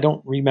eat. I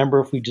don't remember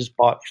if we just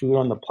bought food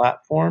on the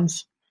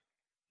platforms.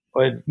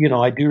 But,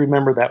 I do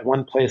remember that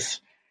one place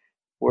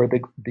where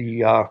the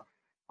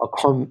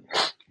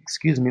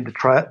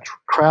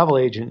travel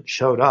agent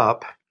showed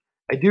up.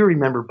 I do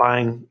remember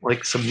buying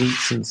like some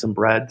meats and some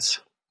breads.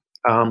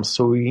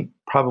 So we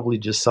probably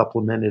just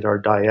supplemented our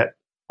diet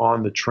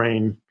on the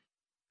train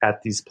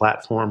at these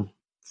platform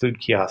food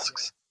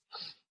kiosks.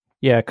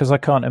 Yeah, because I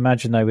can't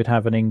imagine they would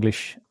have an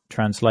English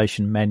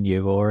translation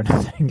menu or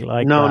anything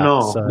like that.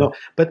 No.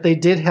 But they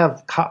did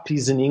have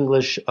copies in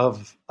English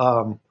of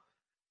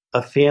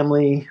a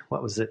family.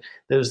 What was it?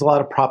 There was a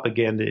lot of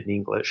propaganda in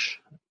English,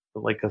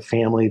 like a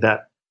family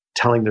that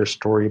telling their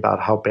story about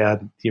how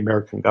bad the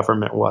American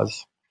government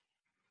was.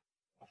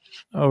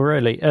 Oh,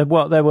 really? There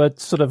were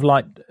sort of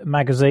like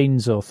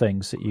magazines or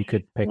things that you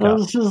could pick up?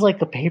 This is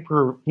like a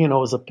paper,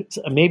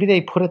 maybe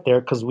they put it there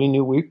because we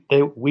knew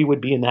we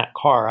would be in that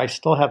car. I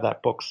still have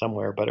that book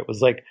somewhere, but it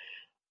was like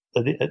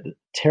the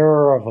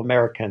Terror of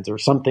Americans or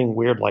something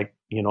weird like,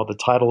 the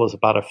title is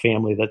about a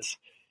family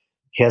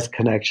has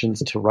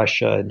connections to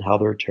Russia and how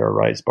they're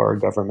terrorized by our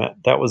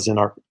government. That was in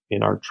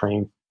our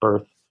train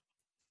berth.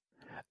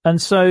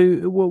 And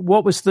so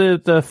what was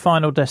the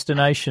final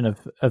destination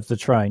of the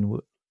train?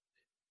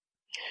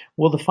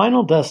 Well, the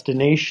final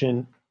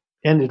destination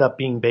ended up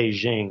being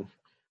Beijing,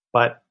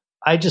 but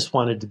I just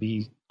wanted to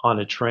be on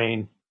a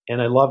train, and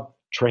I love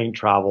train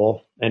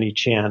travel any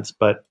chance,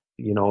 but,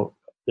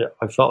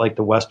 I felt like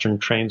the Western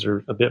trains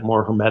are a bit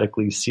more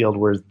hermetically sealed,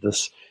 whereas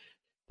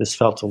this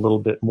felt a little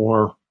bit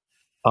more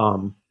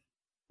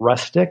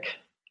rustic.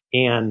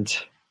 And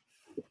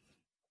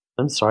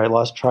I'm sorry, I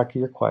lost track of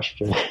your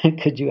question.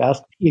 Could you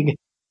ask me again?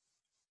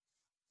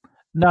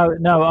 No,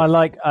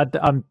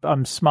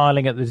 I'm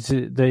smiling at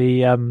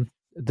the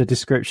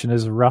description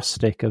as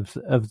rustic of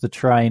the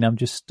train. I'm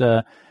just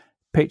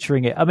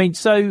picturing it. I mean,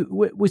 so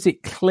was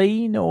it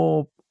clean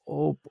or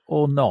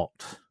not?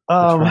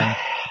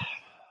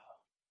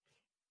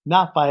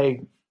 Not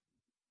by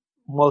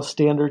most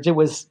standards. It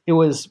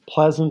was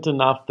pleasant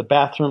enough. The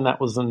bathroom,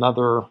 that was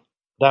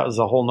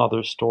a whole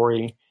nother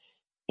story.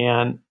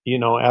 And,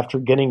 after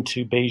getting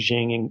to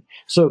Beijing, and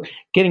so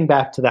getting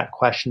back to that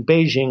question,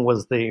 Beijing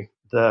was the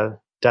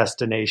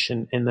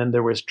destination, and then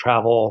there was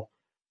travel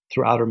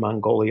through Outer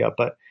Mongolia.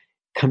 But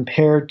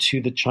compared to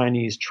the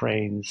Chinese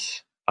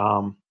trains,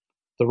 the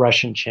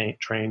Russian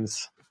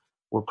trains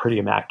were pretty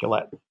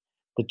immaculate.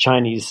 The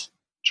Chinese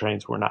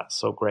trains were not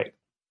so great.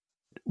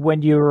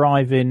 When you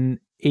arrive in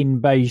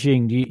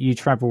Beijing, do you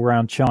travel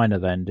around China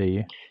then, do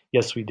you?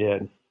 Yes, we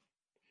did.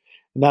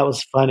 And that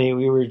was funny.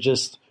 We were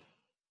just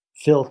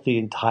filthy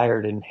and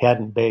tired and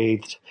hadn't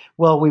bathed.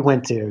 Well, we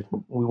went to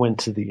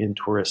the Inn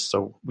Tourist,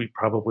 so we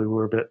probably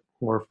were a bit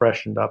more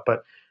freshened up,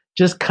 but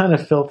just kind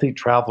of filthy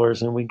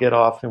travelers. And we get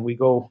off and we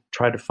go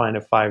try to find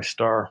a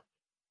 5-star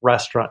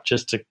restaurant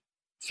just to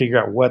figure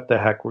out what the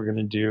heck we're going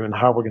to do and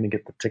how we're going to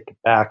get the ticket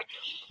back.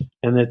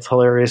 And it's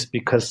hilarious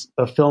because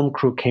a film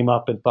crew came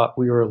up and thought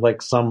we were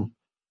like some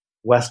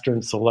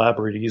Western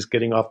celebrities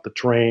getting off the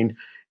train.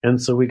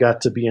 And so we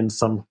got to be in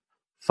some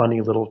funny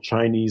little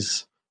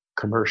Chinese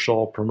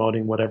commercial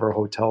promoting whatever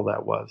hotel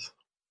that was.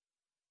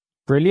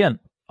 Brilliant.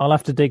 I'll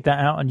have to dig that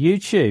out on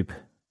YouTube.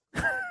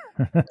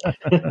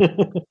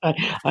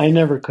 I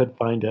never could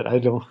find it. I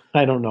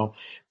don't know.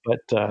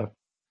 But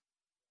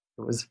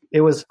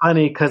it was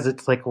funny because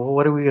it's like, well,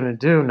 what are we going to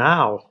do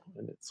now?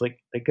 And it's like,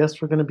 I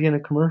guess we're going to be in a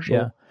commercial.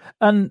 Yeah.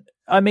 And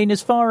I mean,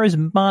 as far as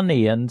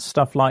money and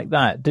stuff like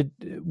that,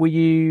 were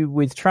you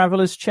with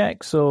travelers'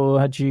 checks, or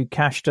had you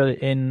cashed it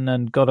in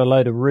and got a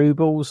load of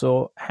rubles,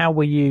 or how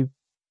were you,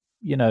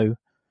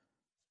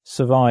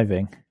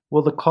 surviving?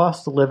 Well, the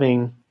cost of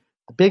living,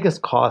 the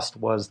biggest cost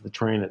was the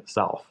train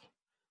itself.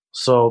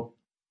 So,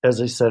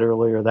 as I said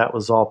earlier, that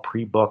was all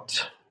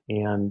pre-booked,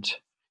 and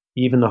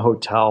even the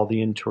hotel,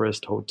 the Inn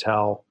Tourist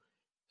hotel,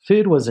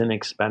 food was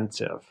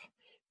inexpensive,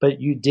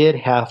 but you did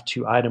have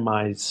to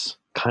itemize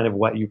kind of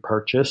what you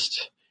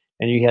purchased,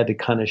 and you had to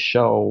kind of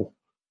show,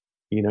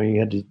 you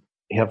had to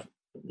have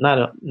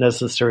not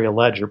necessarily a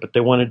ledger, but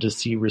they wanted to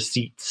see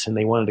receipts and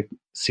they wanted to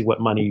see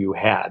what money you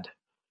had,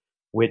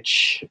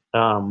 which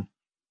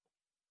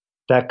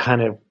that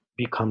kind of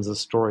becomes a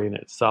story in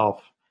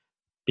itself,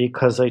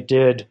 because I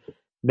did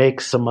make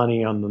some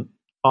money on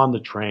the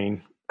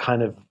train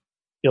kind of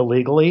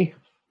illegally.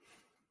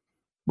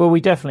 Well,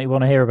 we definitely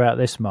want to hear about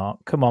this, Mark.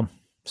 Come on,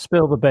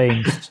 spill the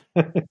beans.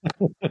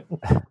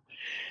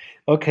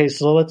 Okay,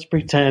 so let's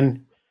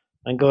pretend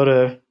I go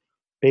to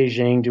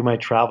Beijing, do my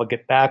travel,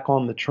 get back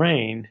on the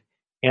train.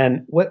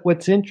 And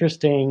what's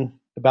interesting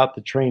about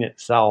the train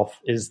itself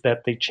is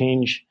that they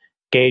change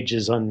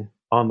gauges on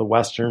the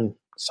western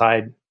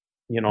side.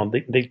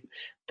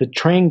 The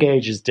train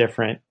gauge is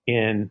different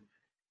in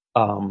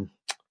USSR.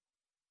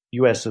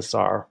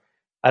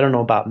 I don't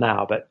know about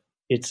now, but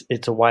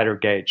it's a wider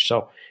gauge.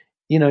 So,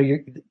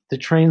 the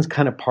trains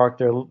kind of park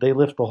there. They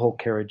lift the whole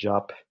carriage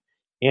up,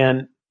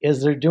 and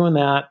as they're doing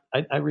that,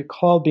 I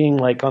recall being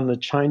like on the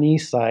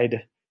Chinese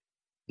side,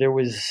 there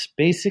was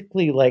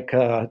basically like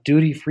a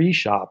duty free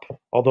shop,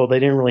 although they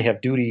didn't really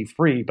have duty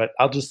free. But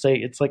I'll just say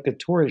it's like a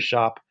tourist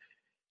shop,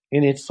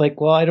 and it's like,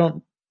 well, I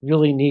don't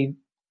really need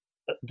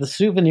the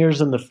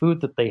souvenirs and the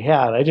food that they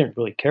had. I didn't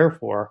really care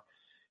for.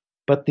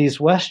 But these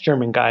West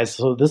German guys,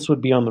 so this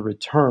would be on the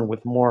return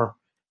with more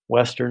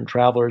Western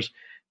travelers,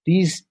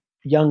 these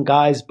young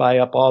guys buy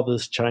up all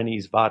this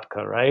Chinese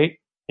vodka, right?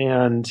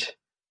 And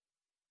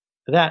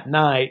that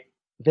night,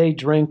 they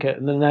drink it,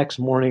 and the next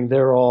morning,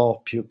 they're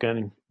all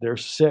puking. They're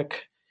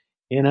sick.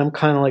 And I'm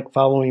kind of like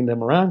following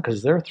them around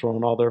because they're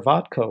throwing all their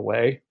vodka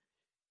away.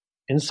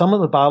 And some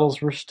of the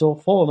bottles were still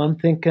full. And I'm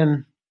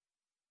thinking,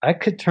 I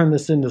could turn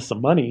this into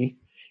some money.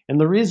 And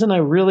the reason I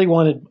really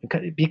wanted,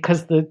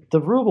 because the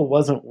ruble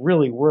wasn't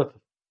really worth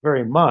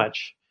very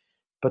much,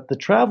 but the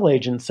travel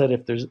agent said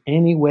if there's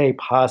any way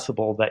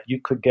possible that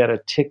you could get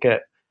a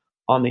ticket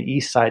on the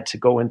east side to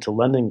go into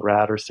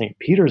Leningrad or St.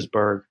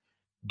 Petersburg,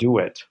 do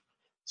it.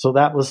 So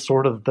that was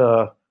sort of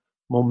the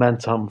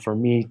momentum for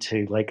me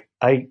to like,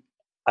 I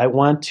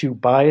want to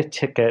buy a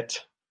ticket.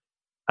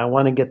 I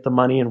want to get the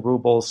money in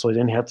rubles so I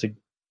didn't have to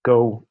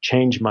go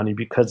change money,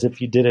 because if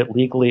you did it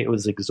legally, it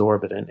was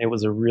exorbitant. It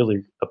was a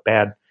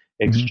bad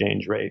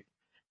exchange rate.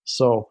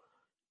 So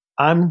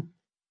I'm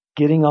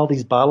getting all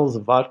these bottles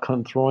of vodka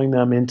and throwing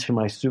them into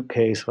my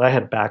suitcase. I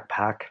had a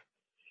backpack.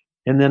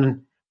 And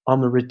then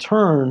on the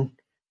return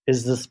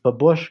is this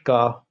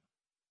babushka,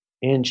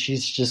 and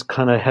she's just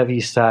kind of heavy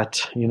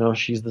set.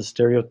 She's the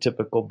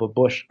stereotypical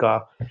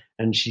babushka,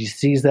 and she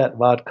sees that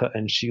vodka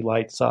and she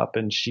lights up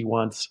and she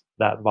wants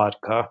that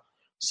vodka.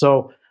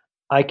 So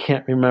I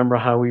can't remember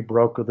how we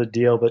brokered the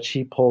deal, but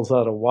she pulls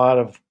out a wad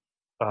of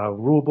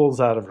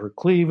rubles out of her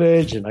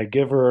cleavage, and I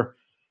give her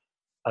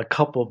a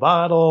couple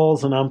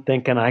bottles, and I'm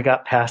thinking I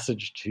got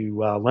passage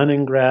to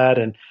Leningrad,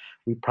 and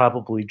we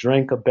probably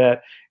drank a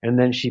bit, and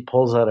then she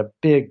pulls out a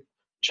big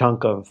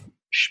chunk of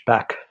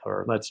Speck,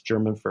 or that's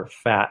German for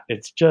fat.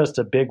 It's just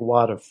a big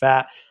wad of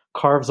fat,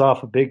 carves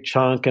off a big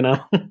chunk, and I'm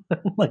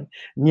like,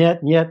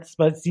 niet,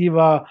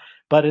 spasiba,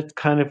 but it's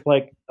kind of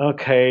like,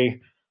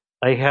 okay,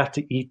 I have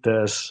to eat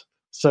this.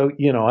 So,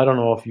 I don't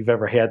know if you've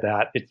ever had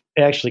that. It's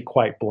actually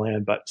quite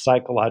bland, but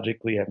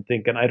psychologically I'm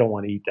thinking I don't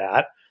want to eat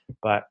that.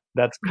 But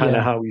that's kind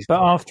of how we.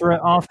 But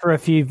after a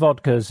few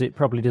vodkas, it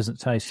probably doesn't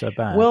taste so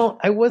bad. Well,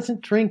 I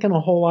wasn't drinking a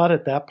whole lot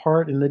at that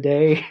part in the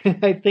day.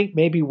 I think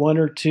maybe one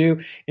or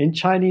two. And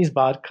Chinese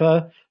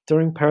vodka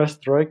during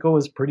Perestroika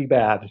was pretty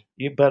bad,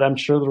 but I'm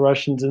sure the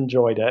Russians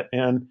enjoyed it.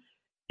 And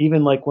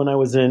even like when I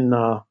was in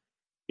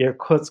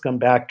Irkutsk, I'm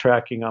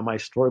backtracking on my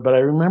story, but I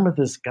remember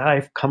this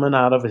guy coming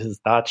out of his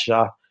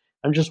dacha.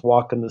 I'm just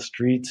walking the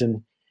streets,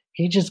 and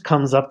he just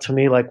comes up to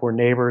me like we're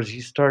neighbors.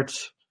 He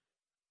starts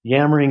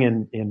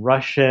yammering in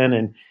Russian,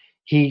 and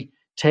he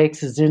takes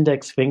his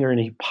index finger and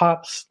he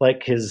pops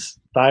like his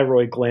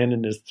thyroid gland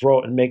in his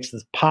throat and makes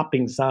this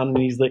popping sound,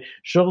 and he's like,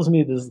 shows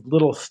me this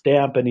little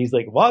stamp, and he's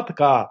like,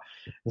 vodka.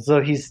 And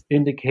so he's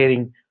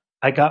indicating,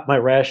 I got my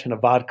ration of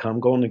vodka, I'm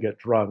going to get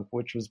drunk,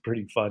 which was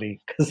pretty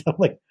funny because I'm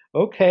like,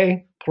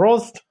 okay,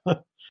 prost.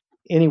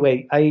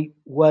 Anyway, I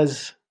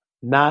was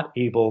not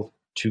able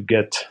to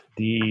get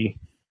the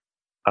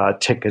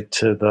ticket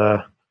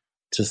to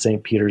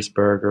St.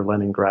 Petersburg or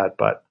Leningrad,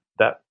 but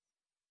that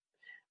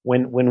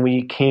when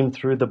we came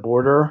through the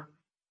border,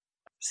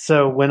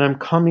 so when I'm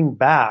coming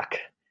back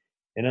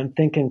and I'm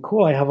thinking,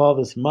 cool, I have all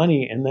this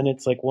money, and then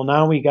it's like, well,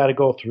 now we got to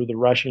go through the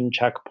Russian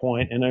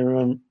checkpoint, and I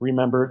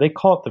remember they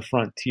call it the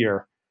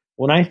frontier.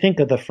 When I think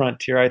of the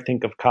frontier, I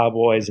think of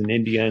cowboys and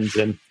Indians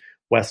and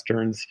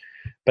Westerns,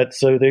 but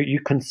so there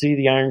you can see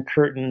the Iron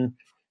Curtain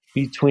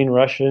between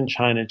Russia and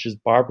China,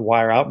 just barbed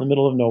wire out in the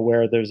middle of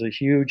nowhere. There's a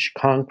huge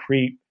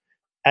concrete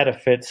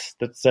edifice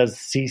that says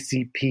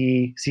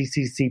CCCP,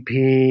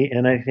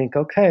 and I think,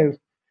 okay,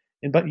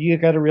 but you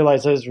got to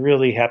realize I was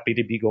really happy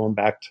to be going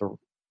back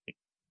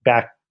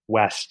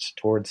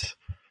west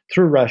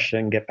through Russia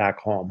and get back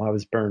home. I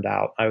was burned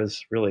out. I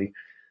was really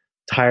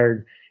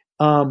tired.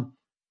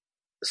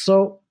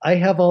 So I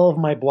have all of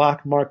my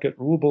black market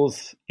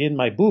rubles in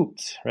my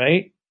boots,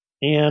 right?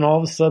 And all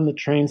of a sudden the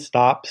train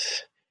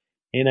stops,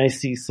 and I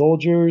see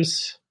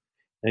soldiers.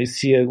 I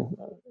see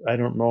I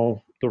don't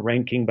know the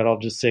ranking, but I'll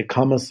just say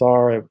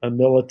commissar, a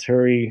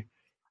military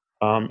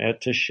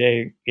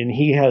attaché, and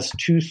he has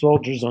two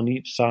soldiers on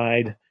each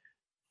side.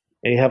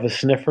 They have a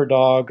sniffer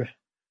dog.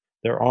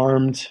 They're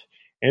armed,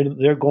 and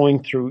they're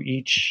going through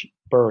each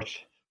berth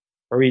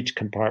or each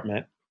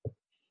compartment.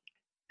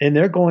 And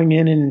they're going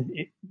in and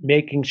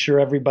making sure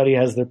everybody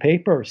has their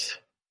papers.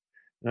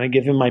 And I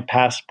give him my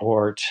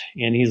passport,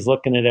 and he's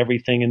looking at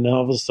everything, and then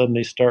all of a sudden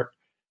they start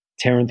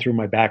tearing through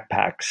my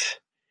backpacks.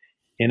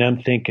 And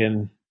I'm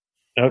thinking,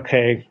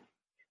 okay,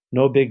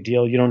 no big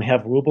deal. You don't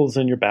have rubles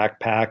in your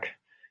backpack.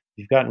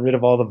 You've gotten rid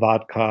of all the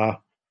vodka.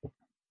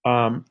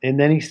 And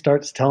then he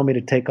starts telling me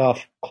to take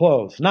off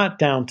clothes, not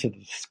down to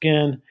the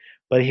skin,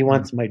 but he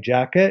wants my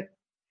jacket.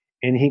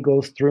 And he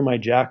goes through my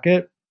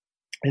jacket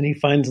and he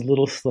finds a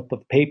little slip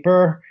of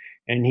paper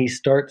and he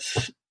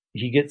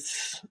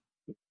gets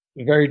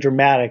very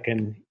dramatic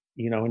and,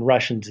 in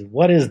Russian, says,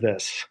 "What is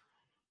this?"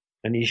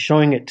 And he's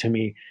showing it to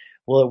me.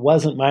 Well, it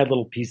wasn't my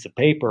little piece of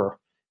paper.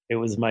 It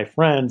was my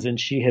friend's, and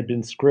she had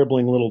been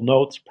scribbling little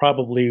notes,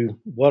 probably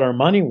what our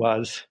money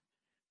was.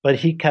 But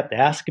he kept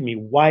asking me,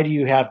 "Why do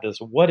you have this?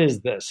 What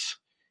is this?"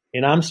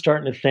 And I'm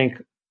starting to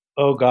think,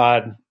 oh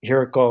God,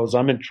 here it goes.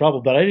 I'm in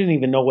trouble. But I didn't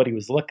even know what he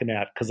was looking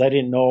at because I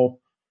didn't know.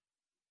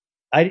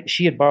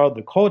 She had borrowed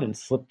the code and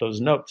slipped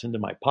those notes into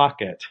my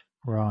pocket.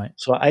 Right.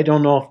 So I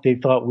don't know if they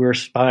thought we were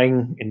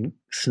spying and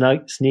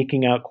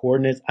sneaking out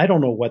coordinates. I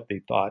don't know what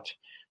they thought.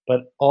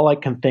 But all I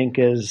can think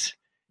is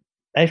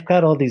I've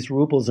got all these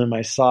rubles in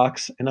my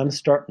socks and I'm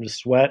starting to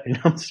sweat and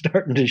I'm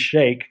starting to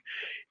shake.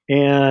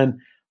 And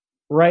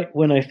right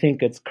when I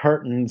think it's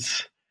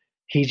curtains,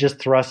 he just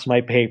thrusts my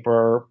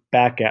paper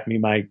back at me,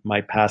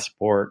 my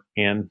passport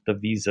and the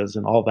visas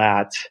and all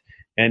that.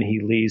 And he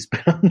leaves,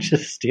 but I'm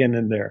just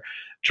standing there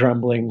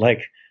trembling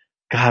like,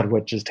 God,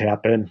 what just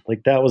happened?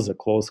 Like that was a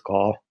close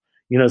call.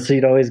 So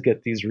you'd always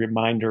get these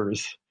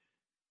reminders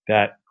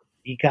that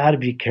you got to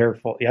be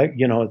careful.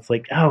 It's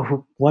like,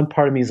 oh, one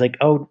part of me is like,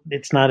 oh,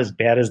 it's not as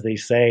bad as they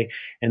say.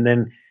 And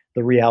then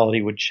the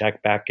reality would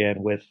check back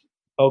in with,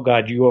 oh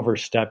God, you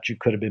overstepped. You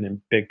could have been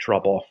in big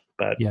trouble,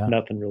 but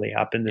nothing really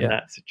happened in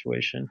that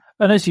situation.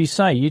 And as you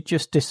say, you'd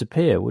just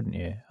disappear, wouldn't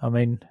you? I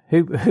mean,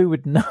 who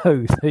would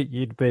know that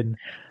you'd been?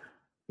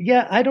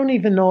 Yeah. I don't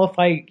even know if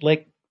I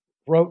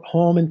wrote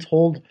home and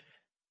told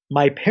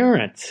my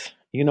parents,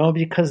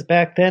 because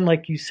back then,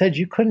 like you said,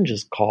 you couldn't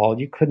just call.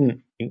 You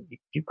couldn't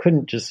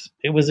just,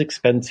 it was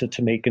expensive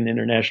to make an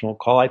international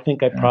call. I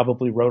think I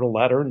probably wrote a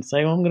letter and say,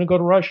 I'm going to go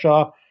to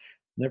Russia.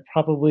 And they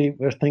probably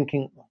were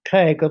thinking,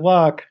 okay, good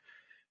luck.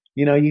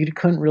 You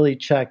couldn't really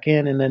check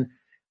in. And then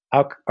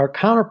our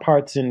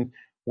counterparts in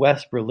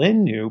West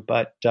Berlin knew,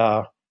 but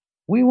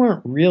we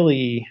weren't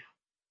really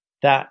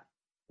that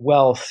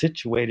well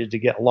situated to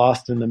get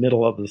lost in the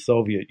middle of the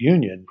Soviet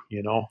Union,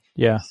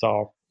 Yeah.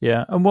 So.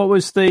 Yeah. And what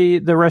was the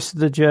rest of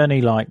the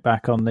journey like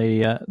back on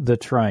the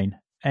train?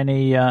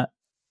 Any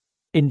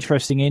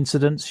interesting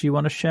incidents you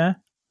want to share?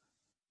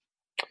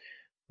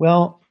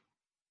 Well,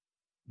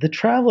 the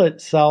travel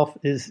itself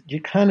is,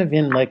 you're kind of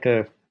in like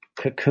a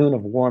cocoon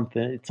of warmth,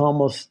 and it's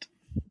almost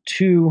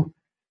too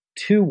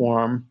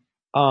warm.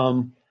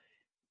 And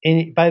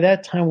by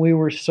that time we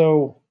were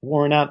so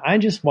worn out, I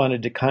just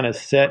wanted to kind of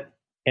sit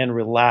and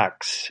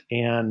relax.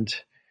 And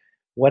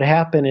what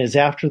happened is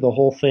after the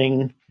whole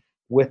thing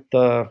with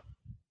the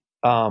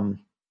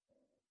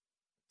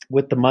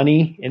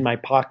money in my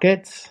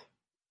pockets,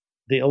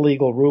 the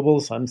illegal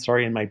rubles,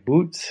 in my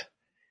boots,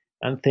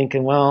 I'm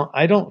thinking, well,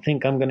 I don't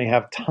think I'm going to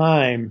have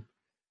time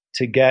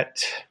to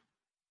get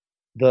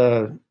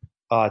the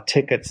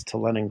tickets to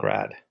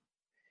Leningrad.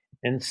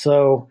 And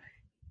so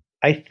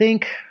I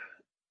think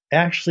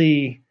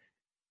actually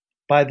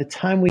by the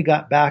time we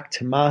got back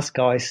to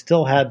Moscow, I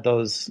still had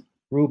those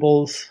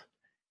rubles.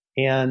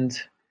 And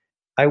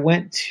I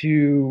went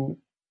to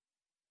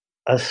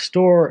a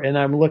store and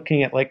I'm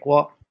looking at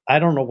well, I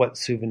don't know what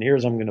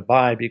souvenirs I'm going to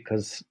buy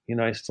because,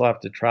 I still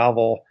have to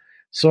travel.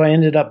 So I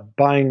ended up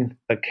buying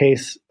a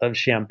case of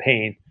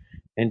champagne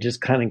and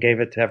just kind of gave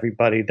it to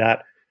everybody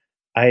that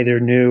I either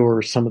knew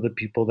or some of the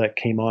people that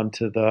came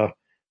onto the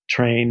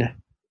train.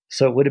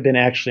 So it would have been,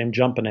 actually, I'm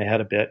jumping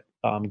ahead a bit,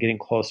 getting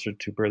closer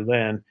to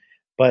Berlin,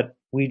 but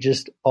we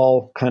just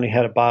all kind of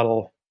had a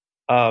bottle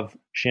of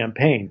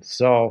champagne.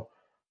 So,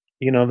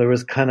 there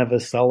was kind of a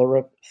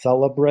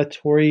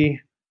celebratory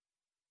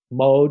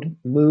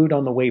mood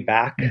on the way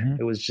back. Mm-hmm.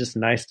 It was just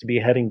nice to be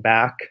heading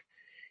back.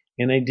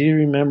 And I do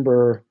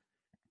remember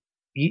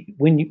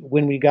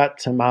when we got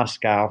to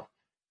Moscow,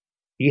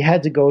 you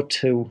had to go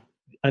to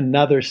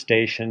another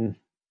station.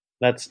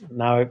 That's,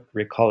 now I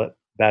recall it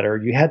better.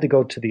 You had to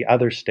go to the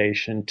other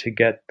station to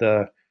get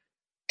the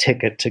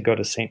ticket to go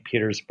to St.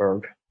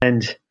 Petersburg.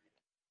 And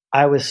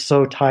I was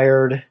so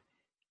tired.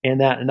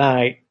 And that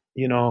night,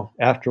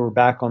 after we're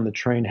back on the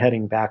train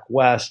heading back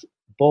west,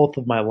 both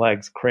of my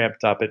legs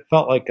cramped up. It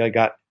felt like I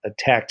got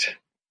attacked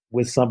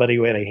with somebody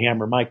who had a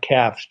hammer. My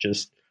calves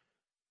just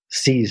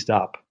seized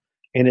up.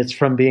 And it's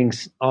from being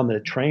on the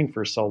train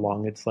for so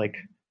long. It's like,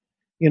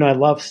 I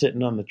love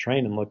sitting on the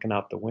train and looking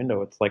out the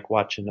window. It's like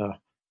watching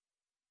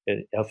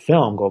a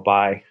film go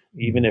by,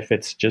 even if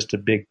it's just a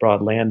big,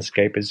 broad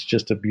landscape. It's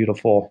just a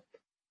beautiful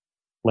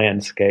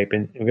landscape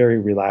and very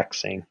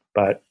relaxing.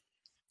 But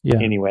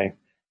anyway,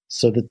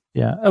 so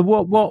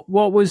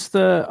what was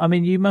the? I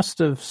mean, you must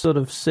have sort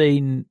of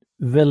seen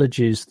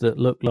villages that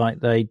looked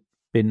like they'd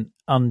been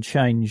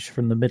unchanged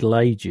from the Middle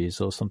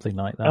Ages or something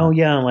like that. Oh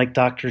yeah, like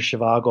Dr.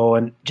 Zhivago,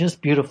 and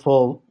just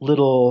beautiful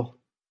little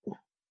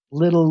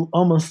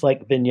almost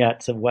like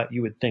vignettes of what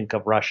you would think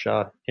of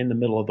Russia in the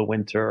middle of the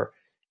winter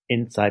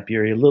in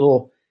Siberia.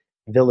 Little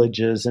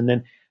villages. And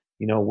then,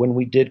 when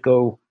we did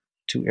go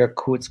to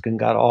Irkutsk and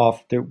got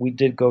off there, we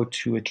did go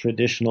to a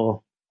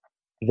traditional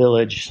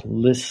village,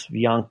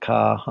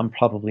 Lisvyanka. I'm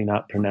probably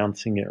not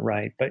pronouncing it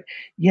right, but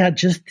yeah,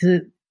 just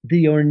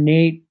the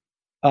ornate,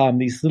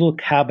 these little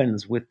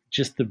cabins with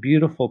just the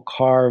beautiful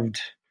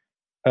carved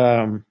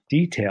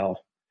detail.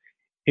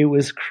 It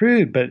was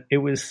crude, but it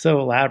was so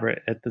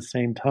elaborate at the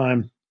same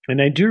time.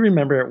 And I do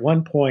remember at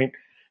one point,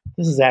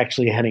 this is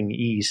actually heading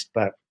east,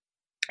 but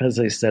as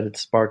I said,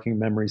 it's sparking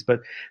memories.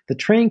 But the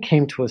train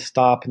came to a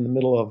stop in the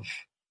middle of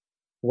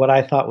what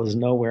I thought was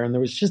nowhere. And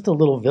there was just a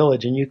little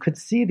village, and you could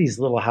see these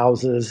little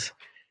houses.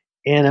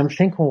 And I'm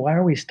thinking, well, why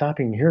are we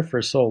stopping here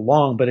for so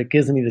long? But it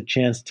gives me the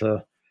chance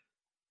to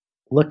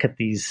look at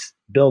these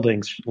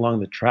buildings along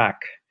the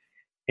track.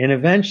 And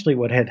eventually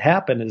what had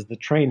happened is the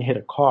train hit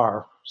a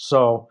car.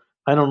 So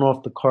I don't know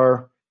if the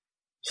car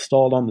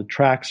stalled on the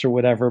tracks or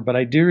whatever, but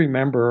I do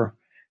remember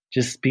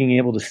just being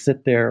able to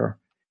sit there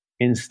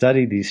and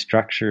study these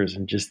structures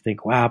and just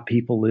think, wow,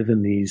 people live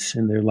in these.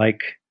 And they're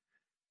like,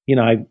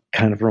 I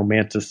kind of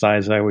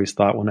romanticized. I always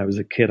thought when I was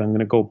a kid, I'm going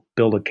to go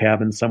build a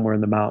cabin somewhere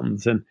in the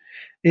mountains. And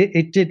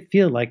it did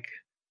feel like,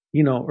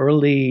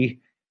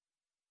 early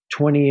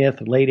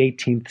 20th, late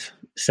 18th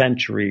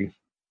century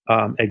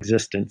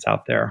existence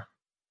out there.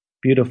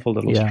 Beautiful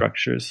little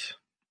structures.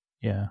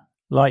 Yeah.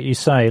 Like you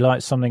say,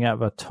 like something out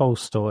of a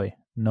Tolstoy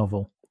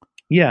novel.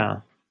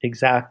 Yeah,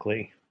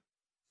 exactly.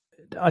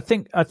 I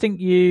think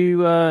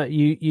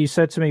you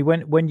said to me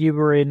when you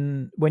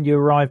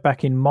arrived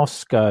back in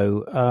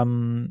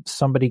Moscow,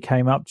 somebody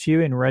came up to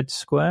you in Red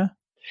Square.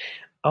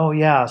 Oh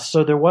yeah,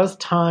 so there was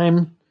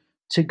time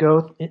to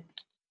go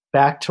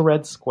back to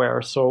Red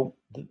Square. So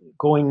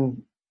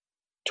going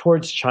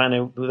towards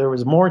China, there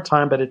was more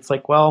time, but it's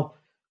like, well,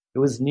 it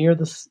was near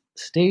the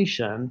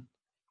station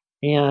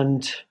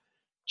and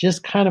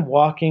just kind of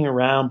walking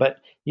around. But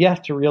you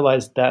have to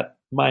realize that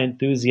my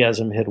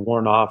enthusiasm had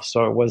worn off,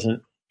 so I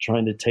wasn't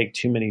trying to take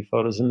too many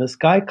photos. And this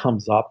guy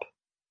comes up.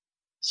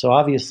 So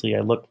obviously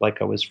I looked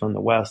like I was from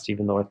the West,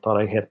 even though I thought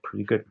I had a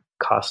pretty good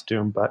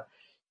costume. But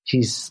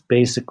he's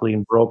basically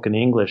in broken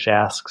English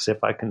asks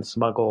if I can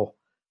smuggle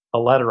a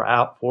letter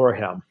out for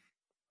him.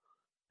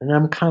 And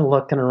I'm kind of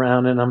looking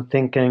around and I'm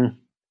thinking,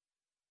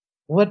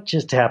 what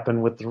just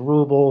happened with the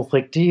ruble?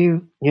 Like, do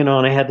you, and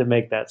I had to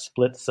make that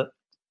split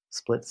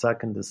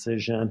second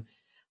decision.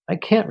 I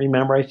can't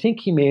remember. I think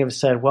he may have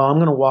said, well, I'm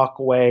going to walk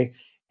away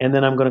and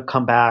then I'm going to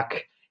come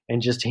back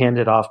and just hand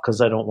it off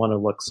because I don't want to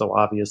look so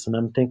obvious. And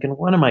I'm thinking,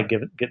 what am I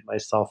getting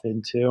myself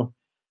into?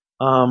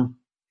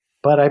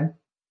 But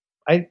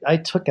I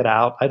took it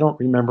out. I don't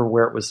remember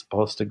where it was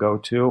supposed to go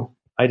to.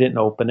 I didn't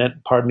open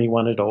it. Part of me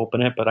wanted to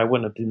open it, but I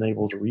wouldn't have been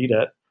able to read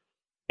it.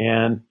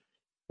 And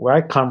where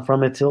I come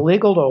from, it's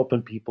illegal to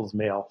open people's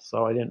mail,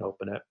 so I didn't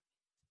open it.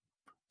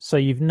 So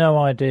you've no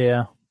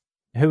idea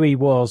who he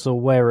was or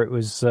where it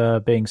was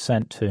being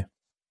sent to?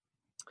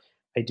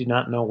 I do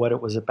not know what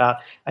it was about.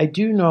 I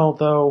do know,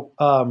 though,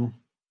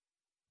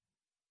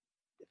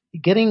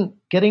 getting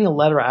a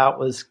letter out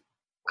was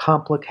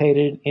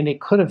complicated, and it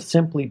could have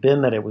simply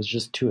been that it was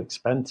just too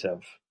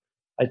expensive.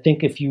 I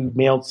think if you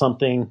mailed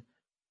something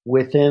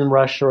within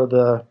Russia or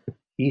the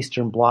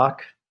Eastern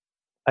Bloc,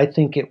 I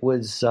think it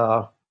was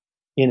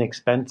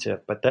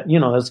inexpensive. But that,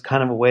 that's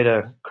kind of a way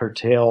to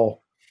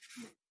curtail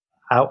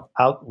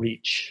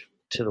outreach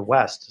to the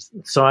West.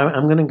 So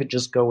I'm going to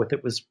just go with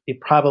it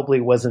probably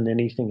wasn't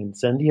anything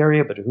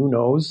incendiary, but who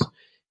knows?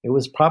 It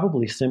was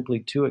probably simply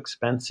too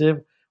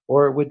expensive,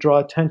 or it would draw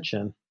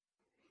attention.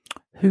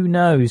 Who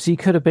knows? He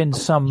could have been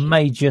some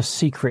major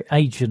secret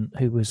agent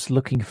who was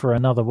looking for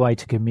another way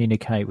to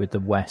communicate with the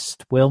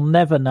West. We'll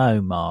never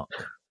know, Mark.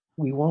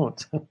 We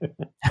won't,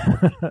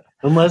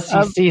 unless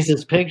he sees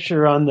his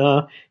picture on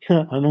the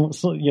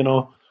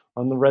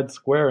Red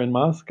Square in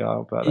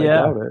Moscow. But I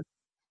doubt it.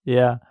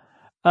 Yeah.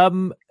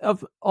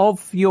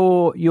 Of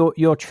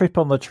your trip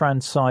on the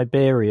Trans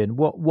Siberian,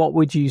 what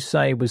would you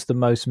say was the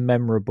most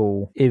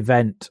memorable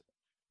event,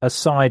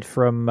 aside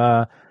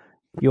from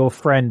your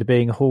friend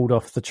being hauled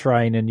off the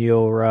train and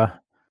your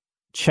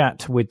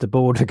chat with the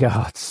border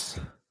guards?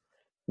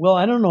 Well,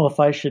 I don't know if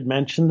I should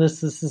mention this.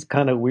 This is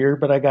kind of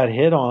weird, but I got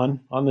hit on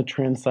the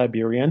Trans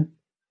Siberian.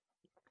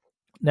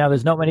 Now,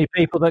 there's not many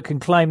people that can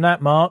claim that,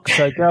 Mark,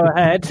 so go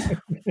ahead.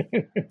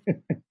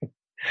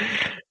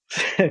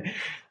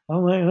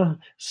 Oh my God.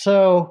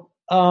 So,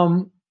 there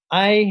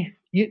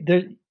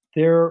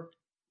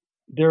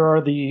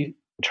are the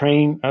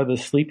the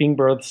sleeping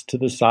berths to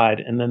the side,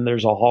 and then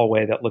there's a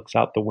hallway that looks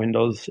out the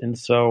windows. And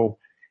so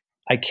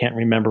I can't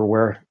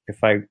remember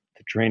if the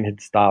train had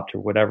stopped or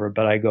whatever,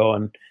 but I go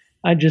and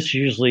I just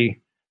usually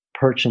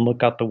perch and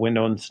look out the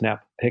window and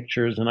snap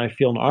pictures, and I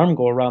feel an arm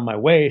go around my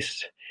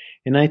waist,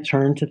 and I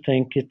turn to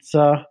think it's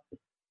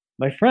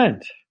my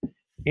friend,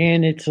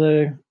 and it's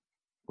a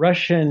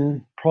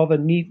Russian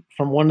provenite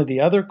from one of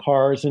the other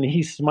cars, and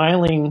he's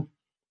smiling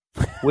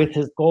with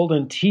his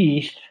golden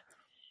teeth,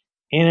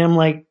 and I'm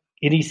like,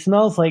 and he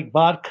smells like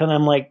vodka, and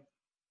I'm like,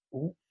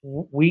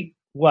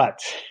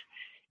 what?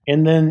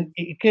 And then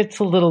it gets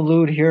a little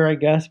lewd here, I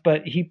guess,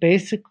 but he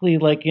basically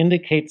like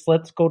indicates,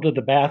 let's go to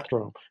the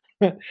bathroom.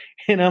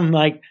 And I'm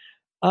like,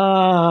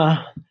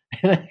 and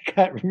I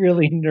got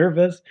really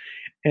nervous.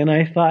 And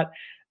I thought,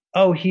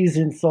 oh, he's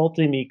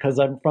insulting me because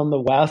I'm from the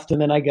West.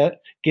 And then I get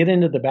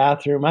into the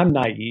bathroom. I'm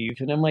naive.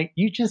 And I'm like,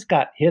 you just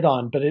got hit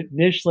on. But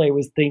initially I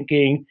was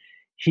thinking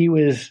he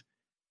was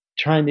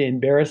trying to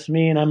embarrass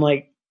me. And I'm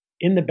like,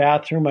 in the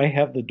bathroom, I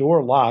have the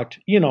door locked.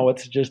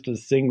 It's just a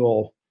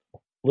single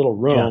little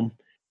room. Yeah.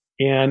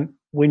 And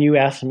when you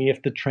asked me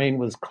if the train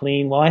was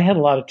clean, well, I had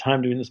a lot of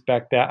time to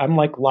inspect that. I'm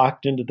like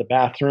locked into the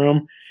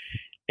bathroom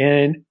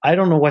and I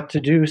don't know what to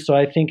do. So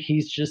I think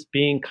he's just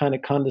being kind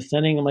of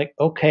condescending. I'm like,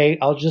 okay,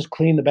 I'll just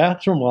clean the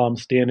bathroom while I'm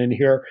standing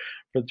here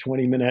for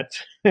 20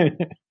 minutes.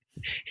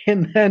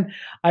 And then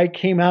I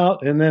came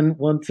out, and then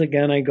once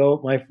again,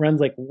 my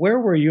friend's like, where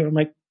were you? I'm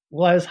like,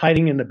 well, I was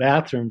hiding in the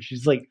bathroom.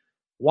 She's like,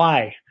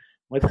 why? I'm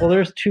like, well,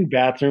 there's 2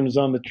 bathrooms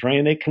on the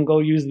train. They can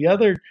use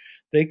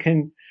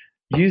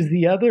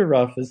the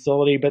other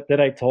facility. But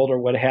then I told her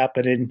what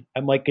happened, and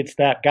I'm like, it's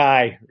that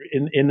guy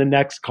in the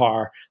next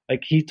car.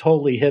 Like, he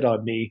totally hit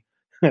on me.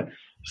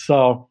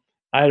 So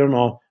I don't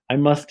know. I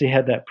must have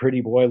had that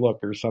pretty boy look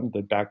or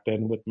something back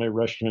then with my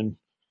Russian.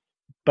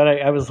 But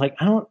I was like,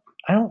 I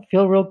don't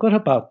feel real good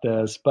about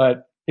this.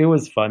 But it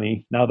was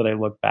funny now that I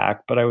look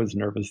back. But I was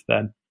nervous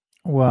then.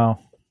 Wow.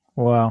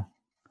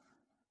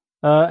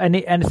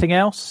 Anything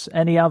else?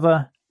 Any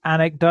other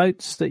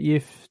anecdotes that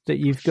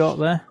you've got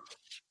there?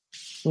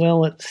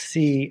 Well, let's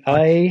see.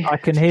 I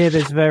can hear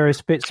there's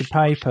various bits of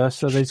paper,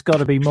 so there's got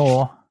to be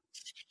more.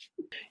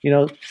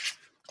 This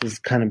is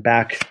kind of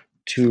back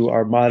to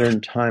our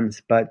modern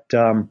times, but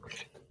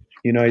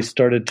I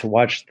started to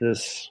watch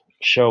this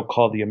show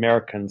called The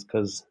Americans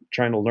because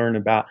trying to learn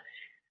about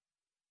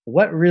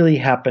what really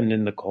happened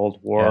in the Cold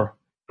War.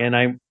 Yeah.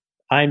 And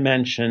I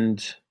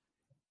mentioned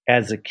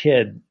as a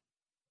kid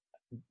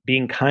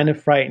being kind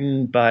of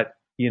frightened, but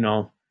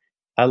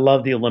I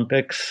love the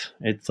Olympics.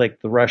 It's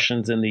like the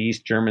Russians and the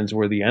East Germans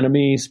were the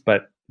enemies,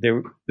 but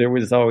it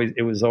was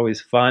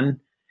always fun.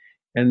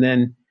 And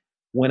then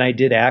when I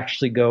did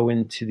actually go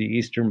into the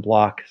Eastern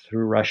Bloc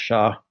through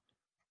Russia,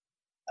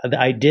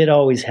 I did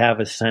always have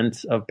a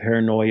sense of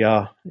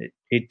paranoia.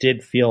 It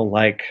did feel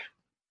like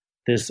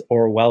this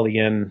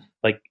Orwellian,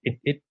 like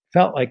it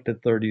felt like the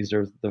 30s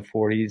or the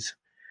 40s.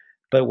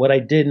 But what I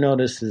did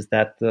notice is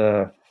that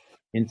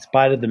in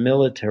spite of the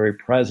military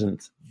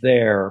presence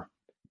there,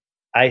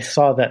 I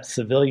saw that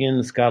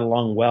civilians got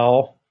along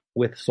well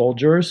with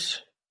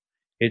soldiers.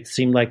 It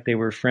seemed like they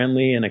were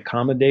friendly and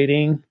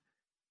accommodating.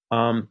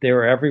 They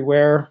were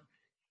everywhere.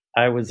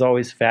 I was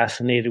always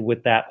fascinated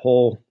with that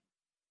whole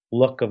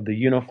look of the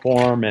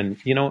uniform. And,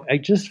 I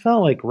just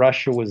felt like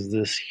Russia was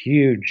this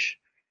huge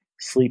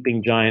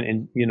sleeping giant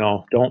and,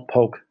 don't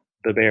poke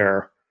the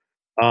bear.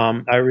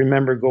 I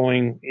remember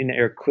going in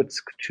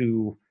Irkutsk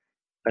to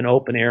an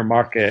open air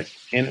market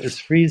and it was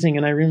freezing.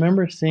 And I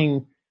remember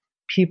seeing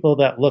people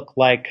that look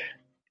like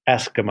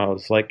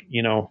Eskimos, like,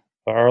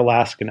 our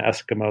Alaskan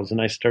Eskimos.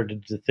 And I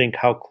started to think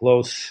how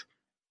close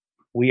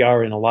we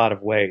are in a lot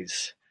of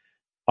ways.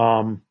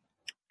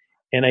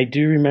 And I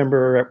do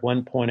remember at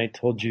one point I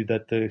told you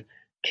that the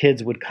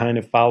kids would kind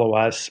of follow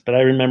us, but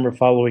I remember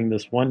following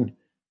this one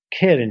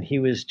kid and he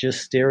was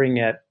just staring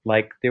at,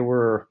 like, there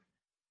were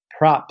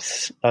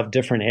props of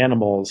different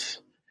animals.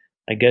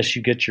 I guess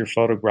you get your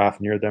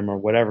photograph near them or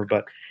whatever,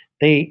 but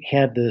they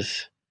had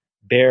this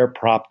bear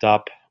propped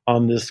up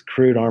on this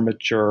crude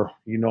armature.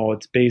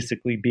 It's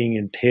basically being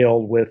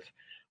impaled with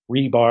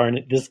rebar. And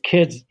this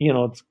kid's,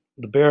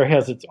 the bear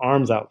has its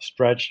arms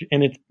outstretched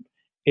and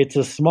it's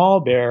a small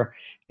bear.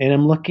 And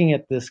I'm looking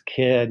at this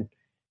kid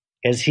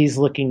as he's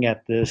looking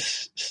at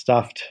this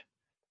stuffed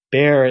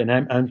bear. And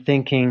I'm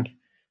thinking,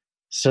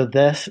 so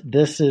this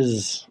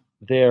is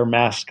their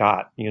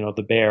mascot,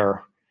 the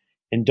bear,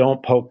 and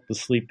don't poke the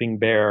sleeping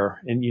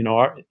bear. And,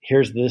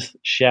 here's this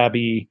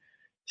shabby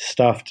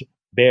stuffed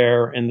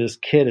bear. And this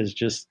kid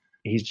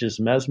he's just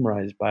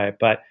mesmerized by it.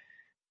 But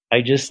I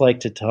just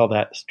like to tell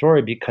that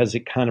story because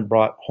it kind of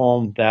brought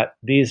home that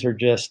these are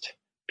just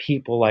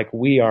people like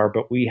we are,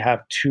 but we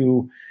have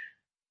 2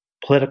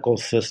 political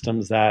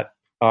systems that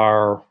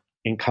are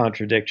in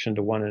contradiction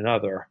to one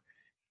another.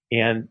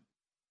 And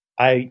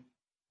I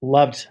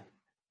loved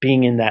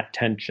being in that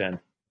tension,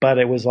 but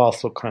it was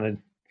also kind of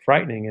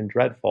frightening and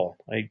dreadful.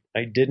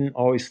 I didn't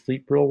always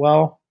sleep real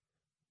well,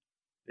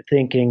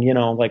 thinking,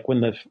 like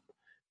when the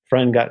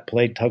friend got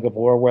played tug of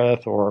war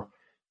with, or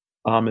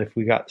if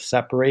we got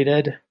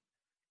separated.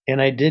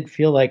 And I did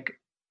feel like,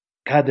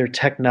 God, their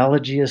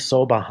technology is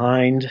so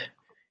behind.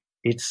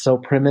 It's so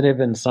primitive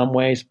in some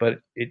ways,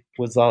 but it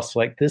was also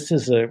like, this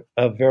is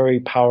a very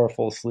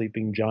powerful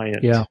sleeping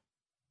giant. Yeah.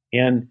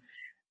 And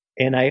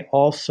I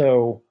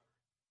also,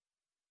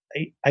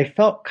 I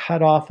felt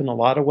cut off in a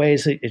lot of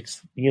ways.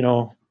 It's, I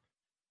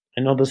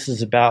know this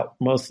is about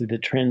mostly the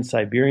Trans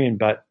Siberian,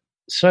 but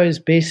so I was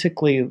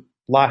basically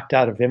locked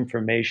out of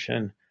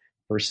information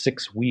for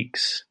 6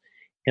 weeks.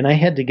 And I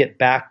had to get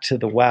back to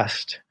the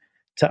West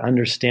to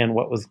understand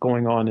what was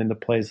going on in the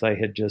place I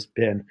had just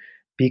been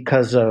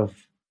because of,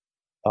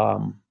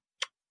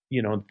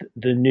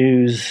 the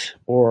news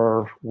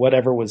or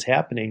whatever was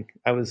happening.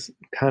 I was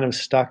kind of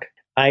stuck.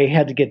 I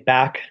had to get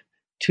back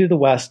to the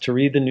West to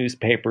read the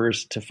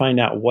newspapers to find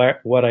out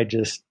what I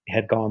just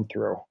had gone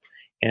through.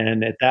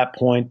 And at that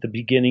point, the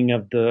beginning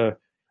of the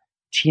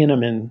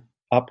Tiananmen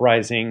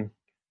uprising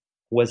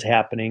was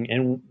happening,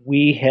 and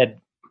we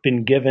had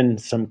been given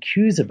some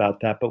cues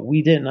about that, but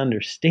we didn't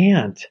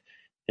understand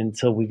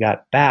until we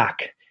got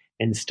back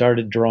and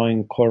started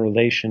drawing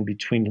correlation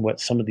between what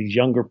some of these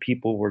younger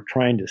people were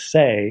trying to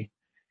say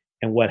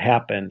and what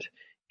happened.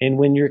 And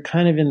when you're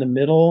kind of in the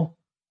middle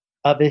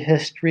of a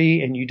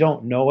history and you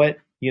don't know it,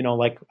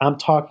 like I'm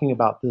talking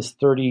about this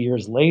 30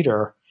 years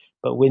later,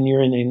 but when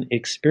you're in an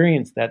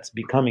experience that's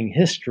becoming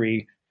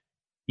history,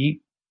 you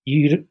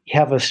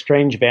have a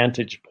strange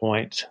vantage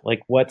point,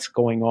 like what's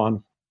going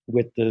on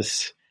with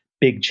this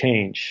big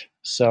change.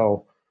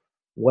 So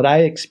what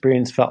I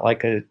experienced felt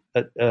like a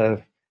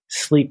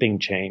sleeping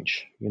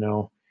change,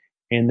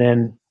 and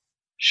then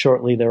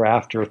shortly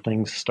thereafter,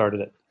 things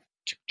started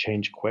to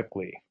change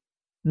quickly.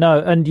 No,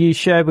 and you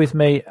shared with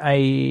me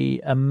a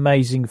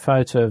amazing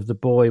photo of the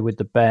boy with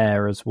the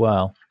bear as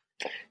well.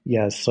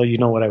 Yes, so you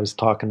know what I was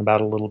talking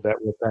about a little bit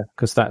with that,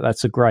 because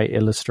that's a great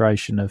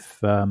illustration of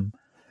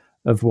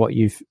what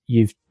you've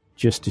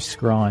just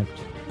described.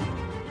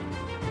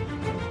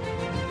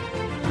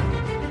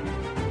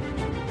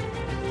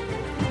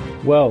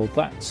 Well,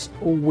 that's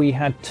all we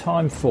had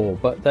time for,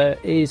 but there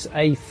is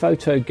a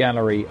photo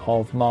gallery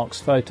of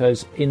Mark's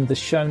photos in the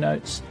show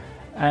notes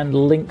and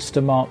links to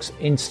Mark's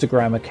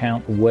Instagram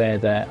account where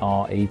there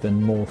are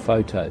even more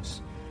photos.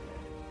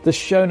 The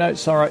show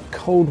notes are at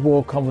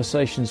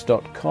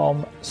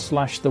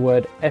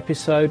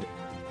coldwarconversations.com/episode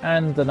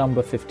and the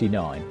number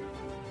 59.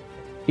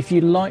 If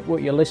you like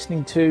what you're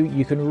listening to,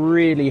 you can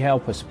really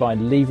help us by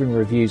leaving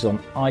reviews on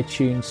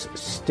iTunes,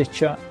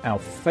 Stitcher, our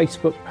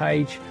Facebook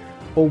page,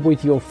 or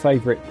with your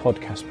favourite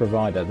podcast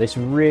provider. This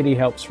really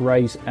helps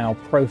raise our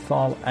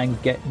profile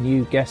and get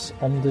new guests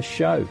on the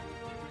show.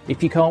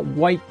 If you can't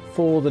wait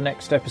for the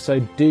next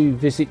episode, do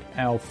visit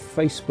our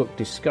Facebook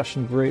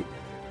discussion group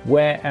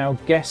where our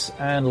guests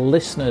and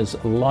listeners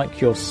like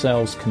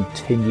yourselves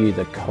continue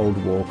the Cold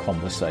War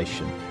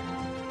conversation.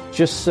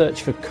 Just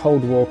search for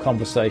Cold War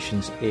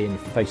Conversations in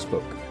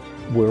Facebook.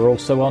 We're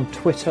also on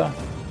Twitter.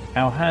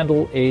 Our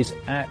handle is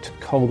at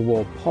Cold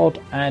War Pod,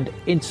 and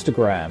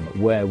Instagram,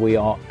 where we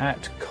are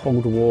at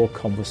Cold War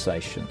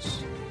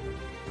Conversations.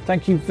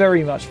 Thank you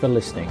very much for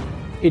listening.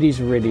 It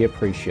is really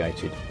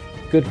appreciated.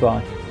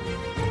 Goodbye.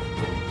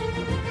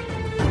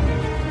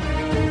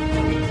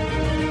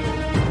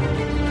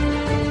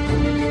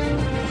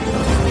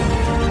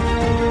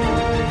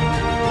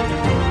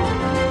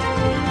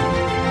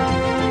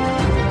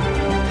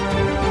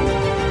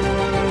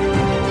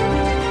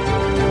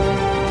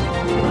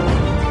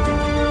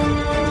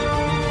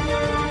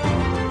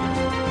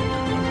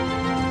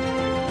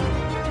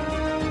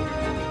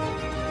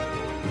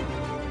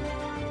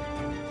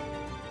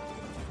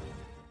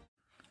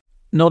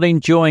 Not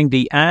enjoying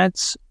the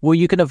ads? Well,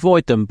 you can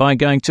avoid them by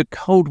going to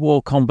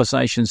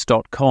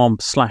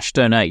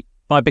coldwarconversations.com/donate.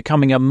 By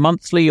becoming a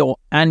monthly or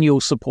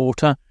annual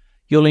supporter,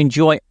 you'll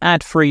enjoy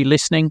ad-free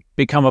listening,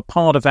 become a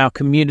part of our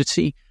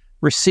community,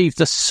 receive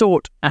the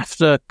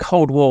sought-after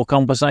Cold War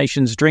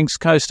Conversations drinks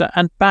coaster,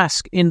 and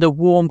bask in the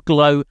warm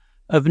glow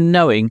of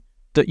knowing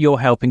that you're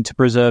helping to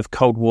preserve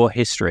Cold War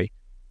history.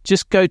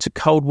 Just go to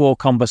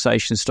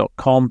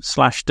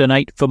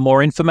coldwarconversations.com/donate for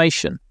more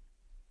information.